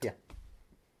bat? Yeah.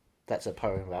 That's a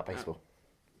poem about baseball.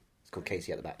 It's called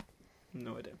Casey at the Bat.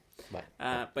 No idea.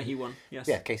 Right. But he won, yes.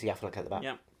 Yeah, Casey Affleck at the bat.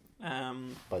 Yeah.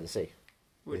 By the sea.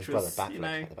 Which His was, brother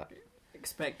Batfleck at the bat.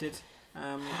 expected.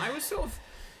 I was sort of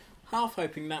half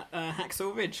hoping that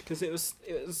Hacksaw Ridge, because it was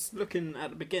looking at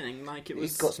the beginning like it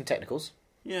was... He's got some technicals.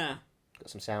 Yeah. Got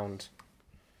some sound.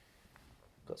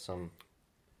 Got some...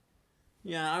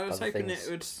 Yeah, I was other hoping things.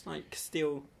 it would, like,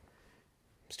 still...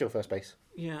 Still first base.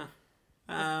 Yeah.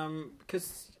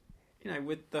 Because, you know,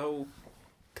 with the whole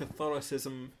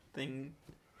Catholicism thing,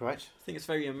 Right. I think it's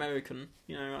very American.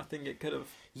 You know, I think it could have...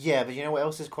 Yeah, but you know what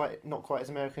else is not quite as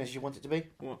American as you want it to be?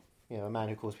 What? You know, a man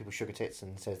who calls people sugar tits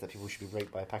and says that people should be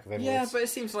raped by a pack of emeralds. Yeah, but it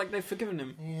seems like they've forgiven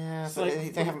him. Yeah, It's but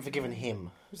like- they haven't forgiven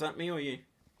him. Was that me or you?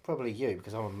 Probably you,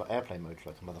 because I'm on airplane mode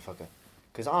like a motherfucker.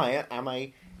 Because I am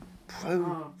a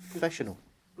professional.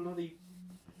 Bloody...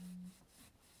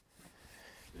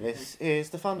 This is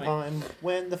the fun Right. time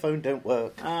when the phone don't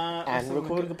work. And so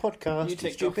recording a podcast, You you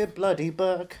ticked stupid bloody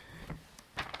Burke.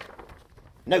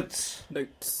 Notes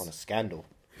Notes. on a scandal.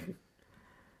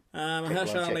 Mahershala while I'm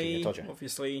checking Ali, the Todger.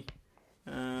 obviously.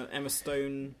 Emma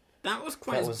Stone. That was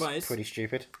quite That a was surprise. pretty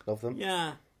stupid. Love them.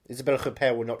 Yeah. Isabella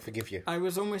Huppert will not forgive you. I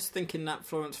was almost thinking that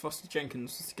Florence Foster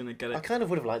Jenkins was going to get I it. kind of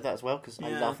would have liked that as well because I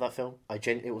Yeah. love that film.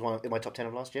 It was in my top 10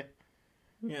 of last year.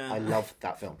 Yeah. I loved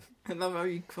that film. I love how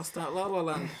you crossed out La La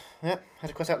Land. Yeah, had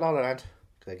to cross out La La Land.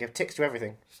 They give ticks to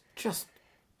everything. Just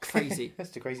crazy.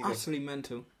 That's the crazy thing. Utterly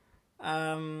mental.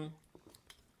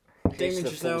 Here's Damien the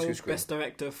fools who Chazelle, scream. Best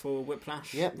Director for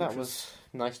Whiplash. Yeah, that which was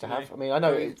nice to you know, have. I mean, I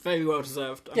know, very, very well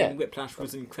deserved. I Yeah. mean, Whiplash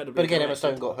was incredibly but again, Emma directed.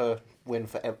 Stone got her win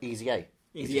for Easy A.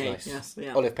 Easy which is A, nice. yes,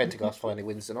 yeah. Olive Pendergast finally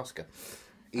wins an Oscar.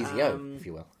 Easy O, if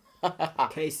you will.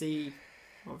 Casey,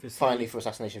 obviously. Finally for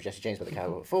Assassination of Jesse James by the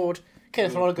Cowboy Ford.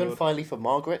 Kenneth Oh, Lonergan, God. finally for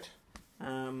Margaret.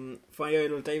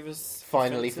 Viola Davis.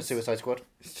 Finally for Fences. Suicide Squad.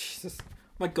 Jesus.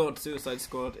 My God, Suicide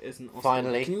Squad isn't awesome.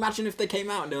 Finally. Can you imagine if they came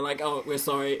out and they were like, oh, we're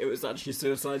sorry, it was actually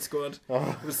Suicide Squad.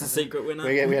 It was the secret winner.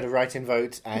 We had a write-in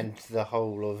vote, and the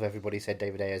whole of everybody said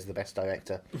David Ayer is the best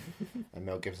director. And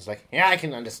Mel Gibson's like, yeah, I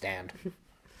can understand.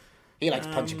 He likes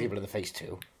punching people in the face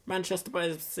too. Manchester by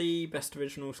the Sea, Best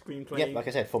Original Screenplay. Yep, like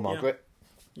I said, for Margaret.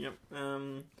 Yep.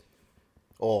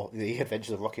 Or The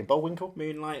Adventures of Rocky and Bullwinkle.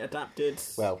 Moonlight adapted.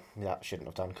 Well, that shouldn't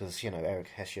have done, because, you know, Eric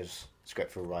Hescher's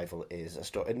script for Arrival is a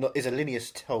story, is a linear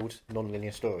told,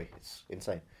 non-linear story. It's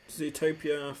insane.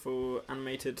 Zootopia for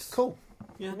animated. Cool.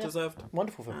 Yeah, Yeah. deserved.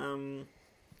 Wonderful film.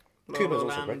 La Cuba's La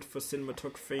also Land great. for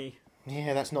cinematography.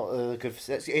 Yeah, that's not a good...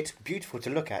 It's beautiful to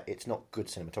look at. It's not good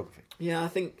cinematography. Yeah, I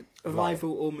think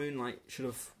Arrival or Moonlight should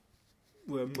have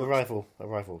were Arrival,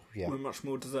 yeah. were much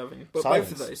more deserving. But Silence.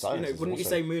 both of those, Silence is wouldn't you also-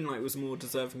 say Moonlight was more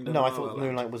deserving than No, La I La thought Land?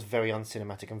 Moonlight was very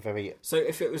uncinematic and very So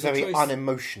if it was a very choice,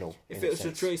 unemotional. if in it a was a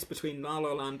sense. choice between La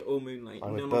La Land or Moonlight, I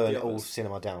none would of burn the all others.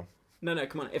 cinema down. No,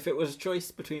 come on. If it was a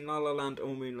choice between La La Land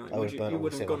or Moonlight, I would burn you all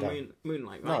would have cinema gone down.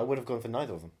 Moonlight, right? No, I would have gone for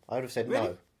neither of them. I would have said Really?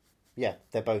 no. Yeah,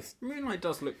 they're both Moonlight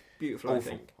does look beautiful, awful.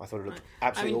 I think. I thought it looked Right.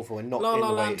 absolutely I mean, awful and not La in La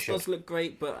the way Land it should. does look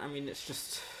great, but I mean, it's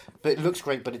just But it looks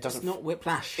great, but it it's doesn't. not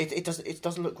Whiplash. It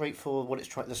doesn't look great for what it's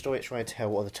trying, the story it's trying to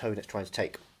tell, or the tone it's trying to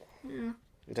take. Yeah.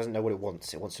 It doesn't know what it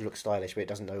wants. It wants to look stylish, but it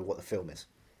doesn't know what the film is.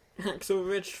 Hacksaw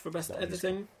Ridge for best That is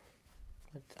editing.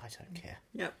 I don't care.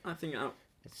 Yep, I think that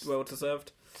It's well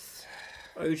deserved.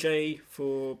 OJ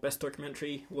for best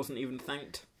documentary wasn't even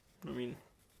thanked. I mean,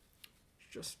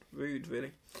 it's just rude,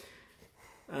 really.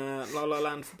 La La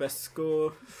Land for best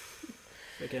score.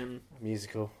 Again,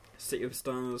 musical. City of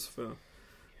Stars for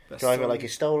best Drive It song. Like You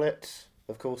Stole It,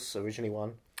 of course, originally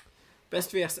won.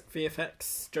 Best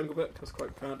VFX, Jungle Book. I was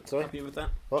quite proud. Sorry? Happy with that.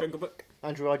 What? Jungle Book.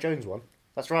 Andrew R. Jones won.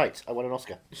 That's right. I won an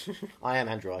Oscar. I am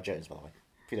Andrew R. Jones, by the way.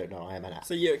 If you don't know, I am an actor.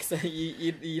 So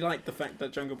you like the fact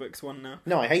that Jungle Book's won now?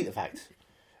 No, I hate the fact.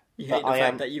 You But hate the I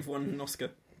fact am- that you've won an Oscar?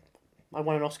 I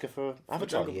won an Oscar for Avatar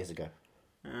Jungle years ago.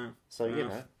 Yeah. So, you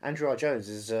know, Andrew R. Jones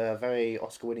is a very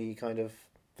Oscar-winning kind of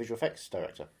visual effects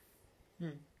director.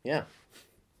 Yeah.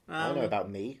 I know about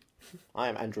me. I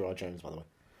am Andrew R. Jones, by the way.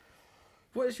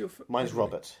 What is your... Mine's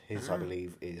Robert. His, I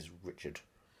believe, is Richard.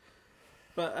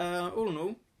 But all in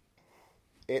all,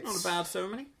 It's not a bad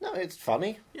ceremony. No, it's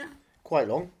funny. Yeah. Quite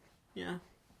long. Yeah.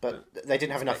 But they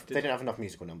didn't have enough. expected. They didn't have enough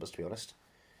musical numbers, to be honest.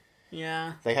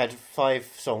 Yeah. They had 5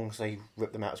 songs. They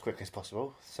ripped them out as quickly as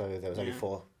possible. So there was only Yeah.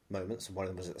 4 moments, and one of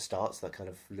them was at the start. So that kind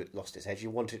of lost its edge.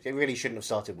 It really shouldn't have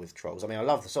started with Trolls. I mean, I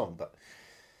love the song, but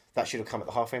that should have come at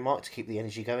the halfway mark to keep the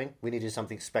energy going. We needed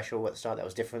something special at the start that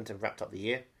was different and wrapped up the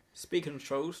year. Speaking of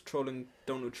trolls, trolling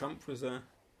Donald Trump was a... It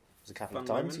was a couple of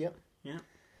Fun times, moment. yeah.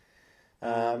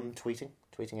 Yeah.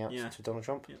 Tweeting out Yeah. to Donald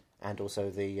Trump, Yeah. and also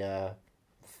the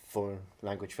foreign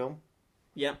language film,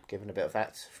 Yeah. given a bit of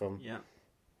that from Yeah.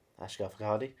 Ashghar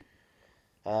Farhadi.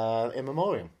 In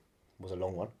Memoriam was a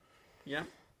long one. Yeah.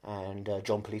 And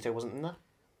John Polito wasn't in there,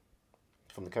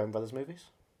 from the Coen Brothers movies.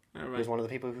 All He right. was one of the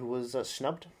people who was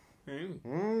snubbed.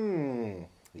 Oh.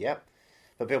 Yep.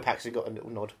 But Bill Paxton got a little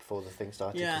nod before the thing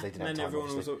started, Yeah, because they didn't and have then time,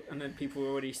 obviously. and then people were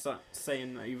already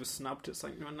saying that he was snubbed. It's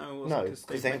like, no, it wasn't. No,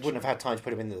 because they wouldn't have had time to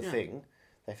put him into the Yeah. thing.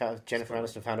 Jennifer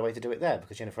Aniston found a way to do it there,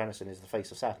 because Jennifer Aniston is the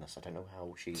face of sadness. I don't know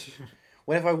how she's...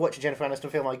 Whenever I watch a Jennifer Aniston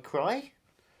film, I cry.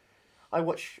 I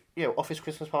watch, Office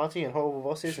Christmas Party and Horrible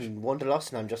Bosses and Wanderlust,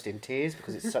 and I'm just in tears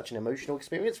because it's such an emotional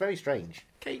experience. Very strange.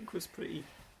 Cake was pretty...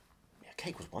 Yeah,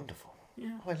 Cake was wonderful.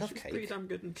 Yeah, Oh, I love she was Cake. pretty damn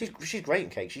good. She's great in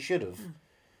Cake. She should have.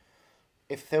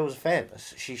 If there was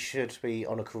fairness, she should be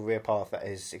on a career path that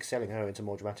is excelling her into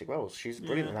more dramatic roles. She's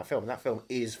brilliant in that film, and that film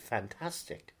is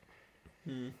fantastic.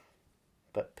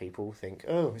 But people think,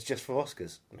 oh, it's just for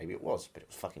Oscars. Maybe it was, but it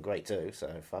was fucking great too,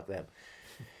 so fuck them.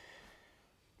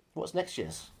 What's next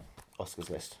year's Oscars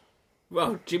list?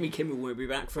 Well, Jimmy Kimmel won't be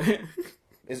back for it.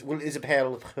 Will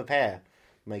Isabelle Huppert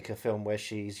make a film where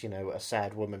she's, a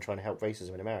sad woman trying to help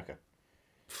racism in America?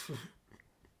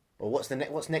 Or what's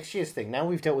next year's thing? Now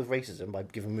we've dealt with racism by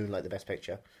giving Moonlight the best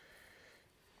picture.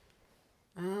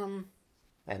 And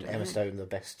Emma Stone the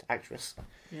best actress.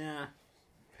 Yeah.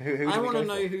 Who I want to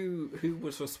know who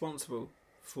was responsible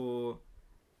for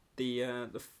the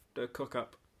cook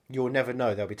up. You'll never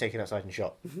know. They'll be taken outside and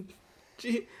shot.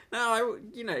 I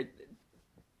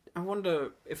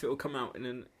wonder if it will come out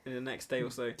in the next day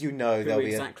or so. You know Who there'll be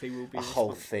exactly will be a whole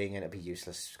responsible. thing, and it'll be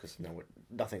useless because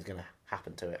nothing's going to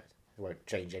happen to it. It won't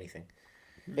change anything.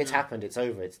 It's happened. It's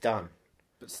over. It's done.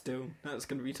 But still, that's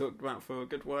going to be talked about for a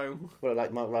good while. Well,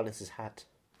 like Mark Rylance's hat.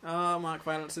 Oh, Mark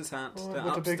Rylance's hat. Oh, the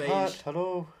what a upstage. big hat!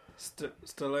 Hello.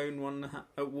 Stallone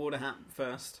wore the hat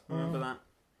first. Remember that?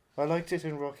 I liked it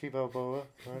in Rocky Balboa.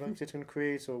 I liked it in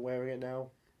Creed, so I'm wearing it now.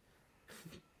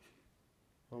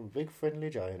 I'm a big friendly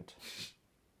giant.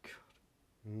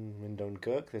 In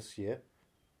Dunkirk this year.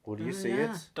 Will you see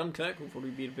it? Dunkirk will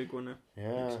probably be the big winner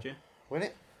next year. Will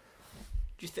it?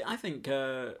 Do you think? I think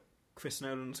Chris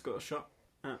Nolan's got a shot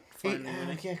at finally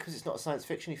winning. Yeah, because it's not a science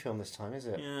fiction-y film this time, is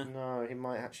it? Yeah. No, he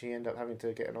might actually end up having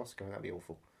to get an Oscar, and that'd be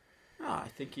awful. Oh, I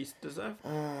think he's deserved.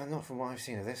 Not from what I've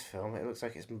seen of this film. It looks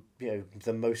like it's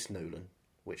the most Nolan,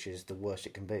 which is the worst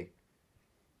it can be.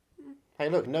 Hey,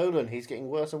 look, Nolan, he's getting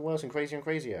worse and worse and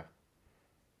crazier.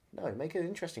 No, make an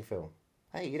interesting film.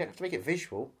 Hey, you don't have to make it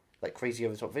visual, like crazy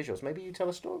over-the-top visuals. Maybe you tell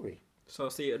a story. So I'll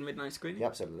see you at midnight screening? Yeah,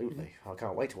 absolutely. I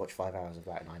can't wait to watch 5 hours of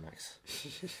that in IMAX.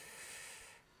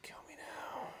 Kill me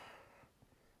now.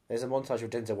 There's a montage of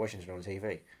Denzel Washington on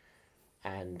TV,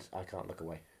 and I can't look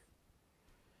away.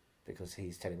 Because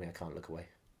he's telling me I can't look away.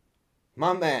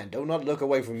 My man, do not look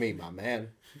away from me, my man.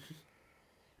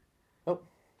 Oh.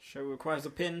 Show requires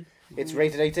a pin. It's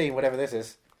rated 18, whatever this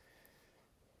is.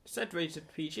 It said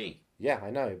rated PG. Yeah, I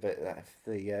know, but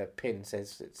the pin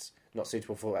says it's not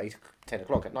suitable for 10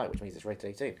 o'clock at night, which means it's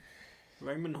rated 18.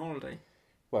 Roman Holiday.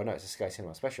 Well, no, it's a Sky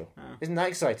Cinema special. Oh. Isn't that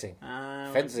exciting?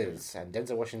 Fences. Fences and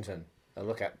Denzel Washington. A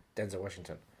look at Denzel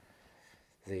Washington.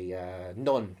 The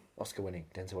non-Oscar winning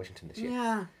Denzel Washington this year.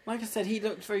 Yeah, like I said, he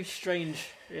looked very strange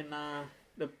in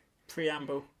the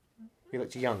preamble. He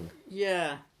looked young.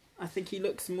 Yeah, I think he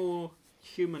looks more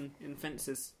human in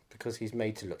Fences. Because he's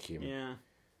made to look human. Yeah.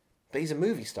 But he's a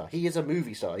movie star. He is a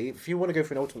movie star. If you want to go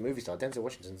for an ultimate movie star, Denzel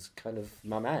Washington's kind of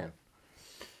my man.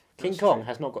 King Kong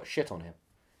has not got shit on him.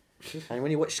 And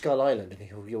when you watch Skull Island,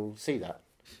 you'll see that.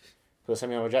 So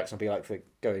Samuel L. Jackson will be like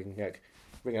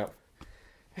ringing up.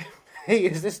 Hey,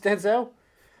 is this Denzel?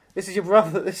 This is your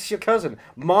brother. This is your cousin,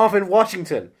 Marvin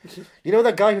Washington. You know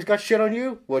that guy who's got shit on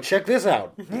you? Well, check this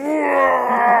out.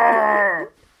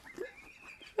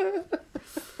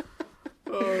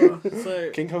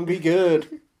 So King Kong be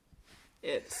good.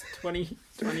 it's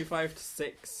 25 to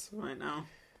 6 right now.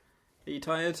 Are you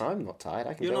tired? I'm not tired.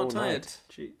 I can You're go not all tired. night.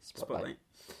 Gee, Spotlight. Spotlight.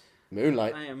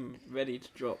 Moonlight. I am ready to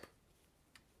drop.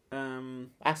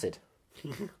 Acid.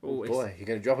 Always. Boy, you're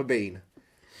going to drop a bean.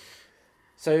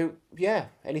 So, yeah,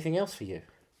 anything else for you?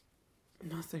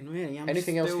 Nothing really.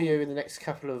 Anything else for you in the next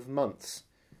couple of months?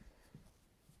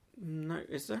 No,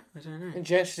 is there? I don't know.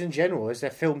 Just in general, is there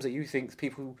films that you think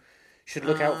people should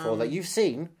look out for that you've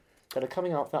seen that are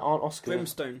coming up that aren't Oscar?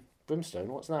 Brimstone. Brimstone,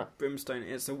 what's that? Brimstone.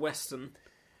 It's a western.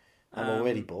 I'm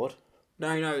already bored.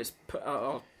 No, it's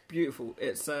beautiful.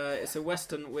 It's a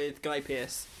western with Guy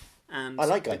Pearce and I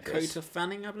like Guy Dakota Pearce.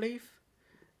 Fanning, I believe.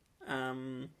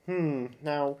 Now,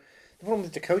 the problem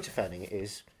with Dakota Fanning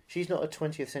is she's not a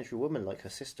 20th century woman like her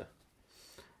sister.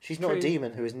 She's not True. a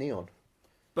demon who is neon.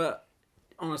 But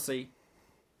honestly,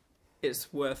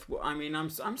 it's worth. I mean, I'm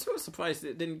sort of surprised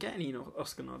it didn't get any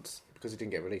Oscar nods because it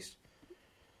didn't get released.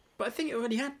 But I think it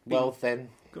already had. Well, then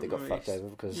got they got released. fucked over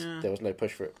because there was no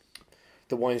push for it.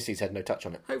 The Weinsteins had no touch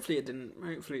on it. Hopefully it didn't.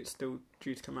 Hopefully it's still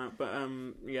due to come out. But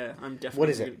yeah, I'm definitely. What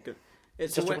is it? Good.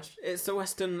 It's Just it's a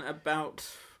western about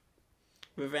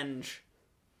revenge.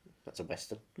 That's a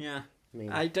western. Yeah, I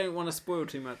mean, I don't want to spoil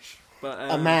too much, but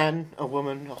a man, a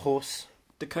woman, a horse.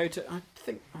 Dakota. I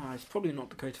think it's probably not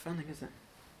Dakota Fanning, is it?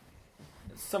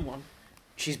 It's someone.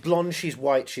 She's blonde. She's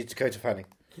white. She's Dakota Fanning.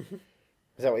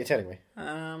 Is that what you're telling me?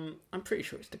 I'm pretty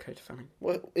sure it's Dakota Fanning.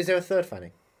 What, is there a third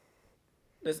Fanning?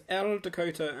 There's Elle,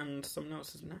 Dakota, and someone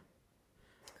else, isn't there?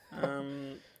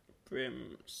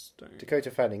 Brimstone.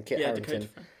 Dakota Fanning, Kit Harington,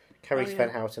 Carrie Van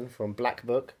Houten from Black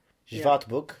Book,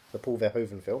 Zwartboek, the Paul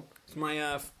Verhoeven film. It's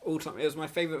my all-time. It was my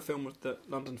favourite film at the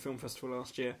London Film Festival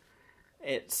last year.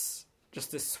 It's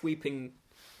just this sweeping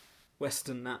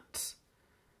western that.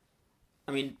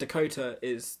 I mean, Dakota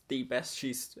is the best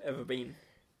she's ever been.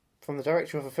 From the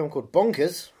director of a film called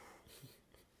Bonkers.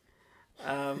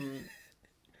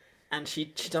 And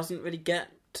she doesn't really get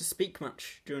to speak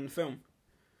much during the film,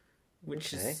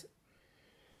 which is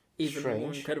even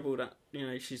more incredible that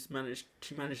she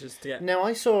manages to get. Now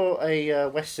I saw a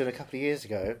western a couple of years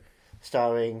ago,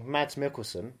 starring Mads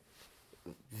Mikkelsen,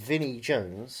 Vinnie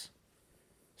Jones.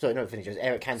 Sorry, not Vinnie Jones.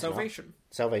 Eric Cantona.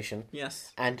 Salvation.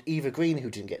 Yes. And Eva Green, who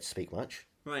didn't get to speak much.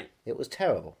 Right. It was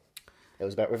terrible. It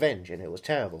was about revenge, and it was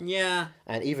terrible. Yeah.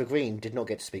 And Eva Green did not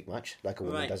get to speak much, like a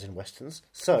woman does in westerns.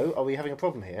 So, are we having a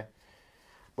problem here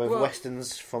with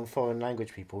westerns from foreign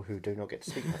language people who do not get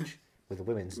to speak much with the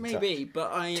women's? Maybe, but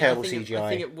terrible CGI. CGI. I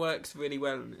think it works really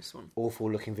well in this one.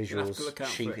 Awful looking visuals.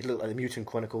 Sheep. It looked like the Mutant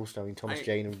Chronicles, starring Thomas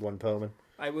Jane and Ron Perlman.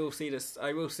 I will see this.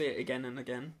 I will see it again and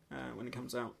again when it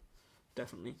comes out.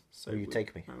 Definitely. So will you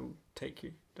take me? I will take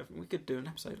you. Definitely. We could do an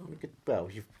episode on it. Well,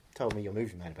 you've told me you're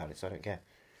movie man about it, so I don't care.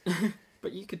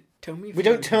 But you could tell me. We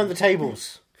don't turn the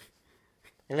tables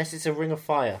unless it's a Ring of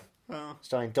Fire, Oh.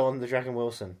 starring Don the Dragon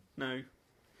Wilson. No.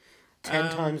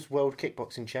 10 times world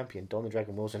kickboxing champion Don the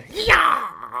Dragon Wilson.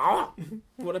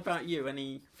 What about you?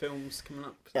 Any films coming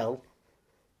up? Elle.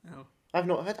 Elle. I'm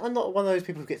not one of those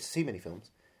people who gets to see many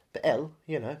films, but Elle,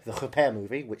 the Repère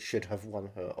movie, which should have won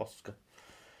her Oscar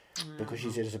because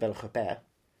she's Isabelle Repère,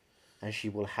 and she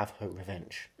will have her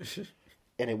revenge.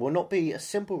 And it will not be a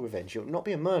simple revenge. It will not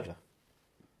be a murder.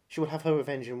 She will have her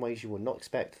revenge in ways you will not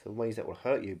expect, in ways that will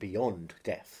hurt you beyond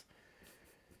death.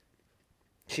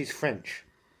 She's French,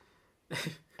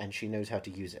 and she knows how to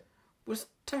use it. Was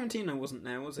Tarantino wasn't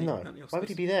there, was he? No. Why would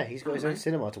he be there? He's got his own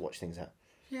cinema to watch things at.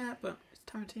 Yeah, but it's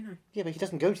Tarantino. Yeah, but he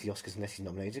doesn't go to the Oscars unless he's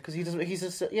nominated because he doesn't.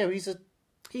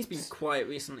 He's been quiet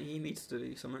recently. He needs to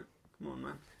do something. Come on,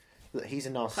 man. Look, he's a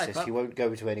narcissist. He won't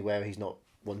go to anywhere he's not.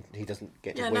 He doesn't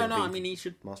get to win. I mean, he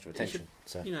should master of attention.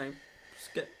 Should,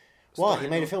 just get. Well, he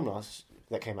made a film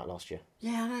that came out last year.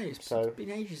 Yeah, I know. It's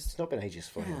been ages. It's not been ages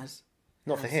for him. Has.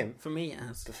 Not for him. For me, it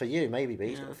has. But for you, maybe. But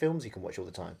he's got films he can watch all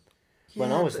the time.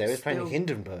 When I was there, he was playing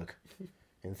Hindenburg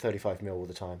in 35mm all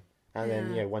the time, and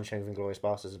then One Shame of Inglourious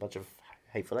Basterds, a bunch of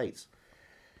Hateful Eights.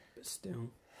 But still,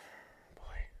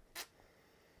 boy.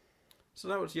 So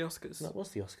that was the Oscars. That was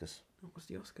the Oscars.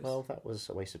 Well, that was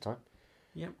a waste of time.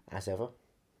 Yep. As ever.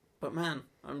 But man,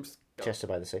 I'm Chester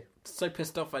by the Sea. So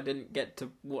pissed off I didn't get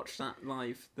to watch that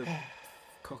live. The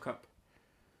cock up.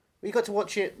 Well, you got to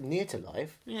watch it near to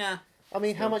live. Yeah. I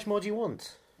mean, how much more do you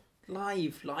want?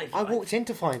 Live. I walked in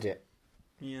to find it.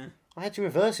 Yeah. I had to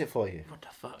reverse it for you. What the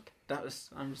fuck?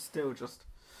 I'm still just...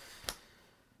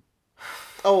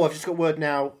 Oh, I've just got word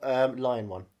now. Lion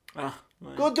one. Lion.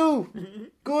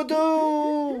 Godoo!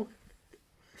 Godoo!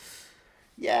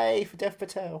 Yay for Dev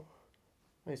Patel.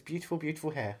 His beautiful,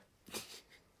 beautiful hair.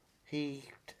 He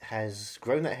has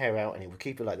grown that hair out and he will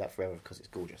keep it like that forever because it's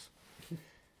gorgeous.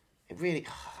 It really...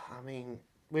 I mean,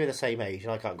 we're the same age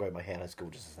and I can't grow my hair as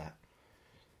gorgeous as that.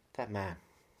 That man.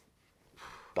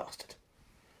 Bastard.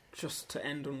 Just to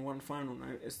end on one final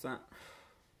note is that...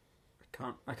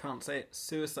 I can't say it.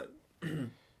 Suicide...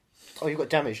 Oh, you've got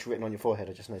damaged written on your forehead,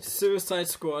 I just noticed. Suicide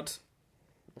Squad.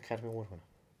 Academy Award winner.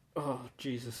 Oh,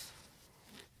 Jesus.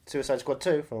 Suicide Squad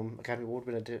 2 from Academy Award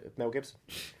winner Mel Gibson.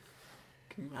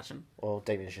 Can you imagine? Or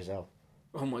Damien Chazelle.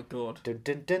 Oh my god.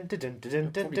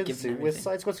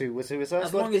 Suicide Squad 2 with Suicide Squad.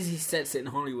 As long as he sets it in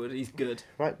Hollywood, he's good.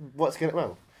 Right, what's going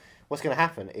to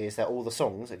happen is that all the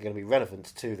songs are going to be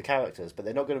relevant to the characters, but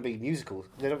they're not going to be musicals.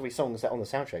 They're not going to be songs that are on the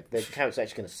soundtrack. The characters are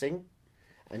actually going to sing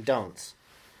and dance.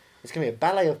 It's going to be a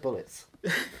ballet of bullets.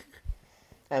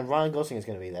 And Ryan Gosling is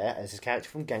going to be there as his character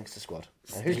from Gangster Squad.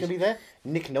 And who's going to be there?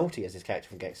 Nick Nolte as his character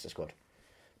from Gangster Squad.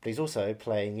 But he's also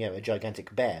playing, a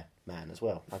gigantic bear man as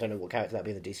well. I don't know what character that'd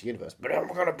be in the DC universe, but I'm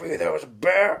going to be there as a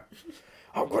bear.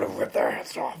 I'm going to rip their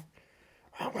heads off.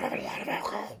 I'm going to have a lot of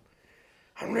alcohol.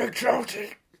 I'm Nick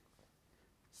Nolte.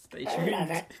 Stay tuned. I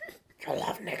love it. I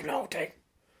love Nick Nolte.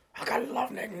 I gotta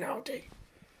love Nick Nolte.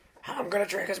 I'm going to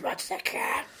drink as much as I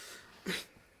can.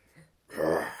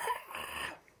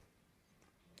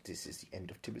 This is the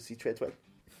end of Timothy Treadwell,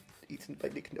 eaten by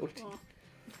Nick Nolte.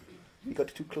 He got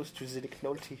too close to the Nick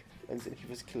Nolte, and then he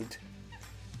was killed.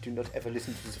 Do not ever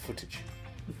listen to the footage.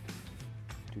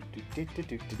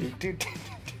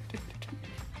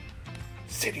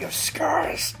 City of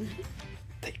Scars,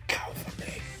 they cover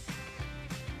me.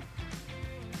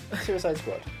 Suicide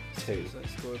Squad 2, Suicide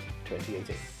Squad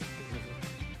 2018.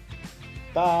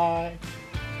 Bye.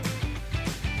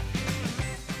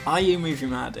 Are You Movie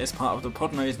Mad is part of the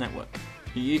Podnose Network,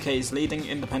 the UK's leading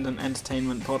independent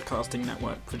entertainment podcasting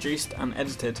network, produced and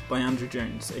edited by Andrew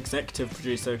Jones, executive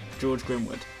producer George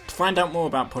Grimwood. To find out more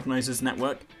about Podnose's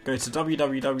network, go to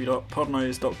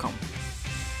www.podnose.com.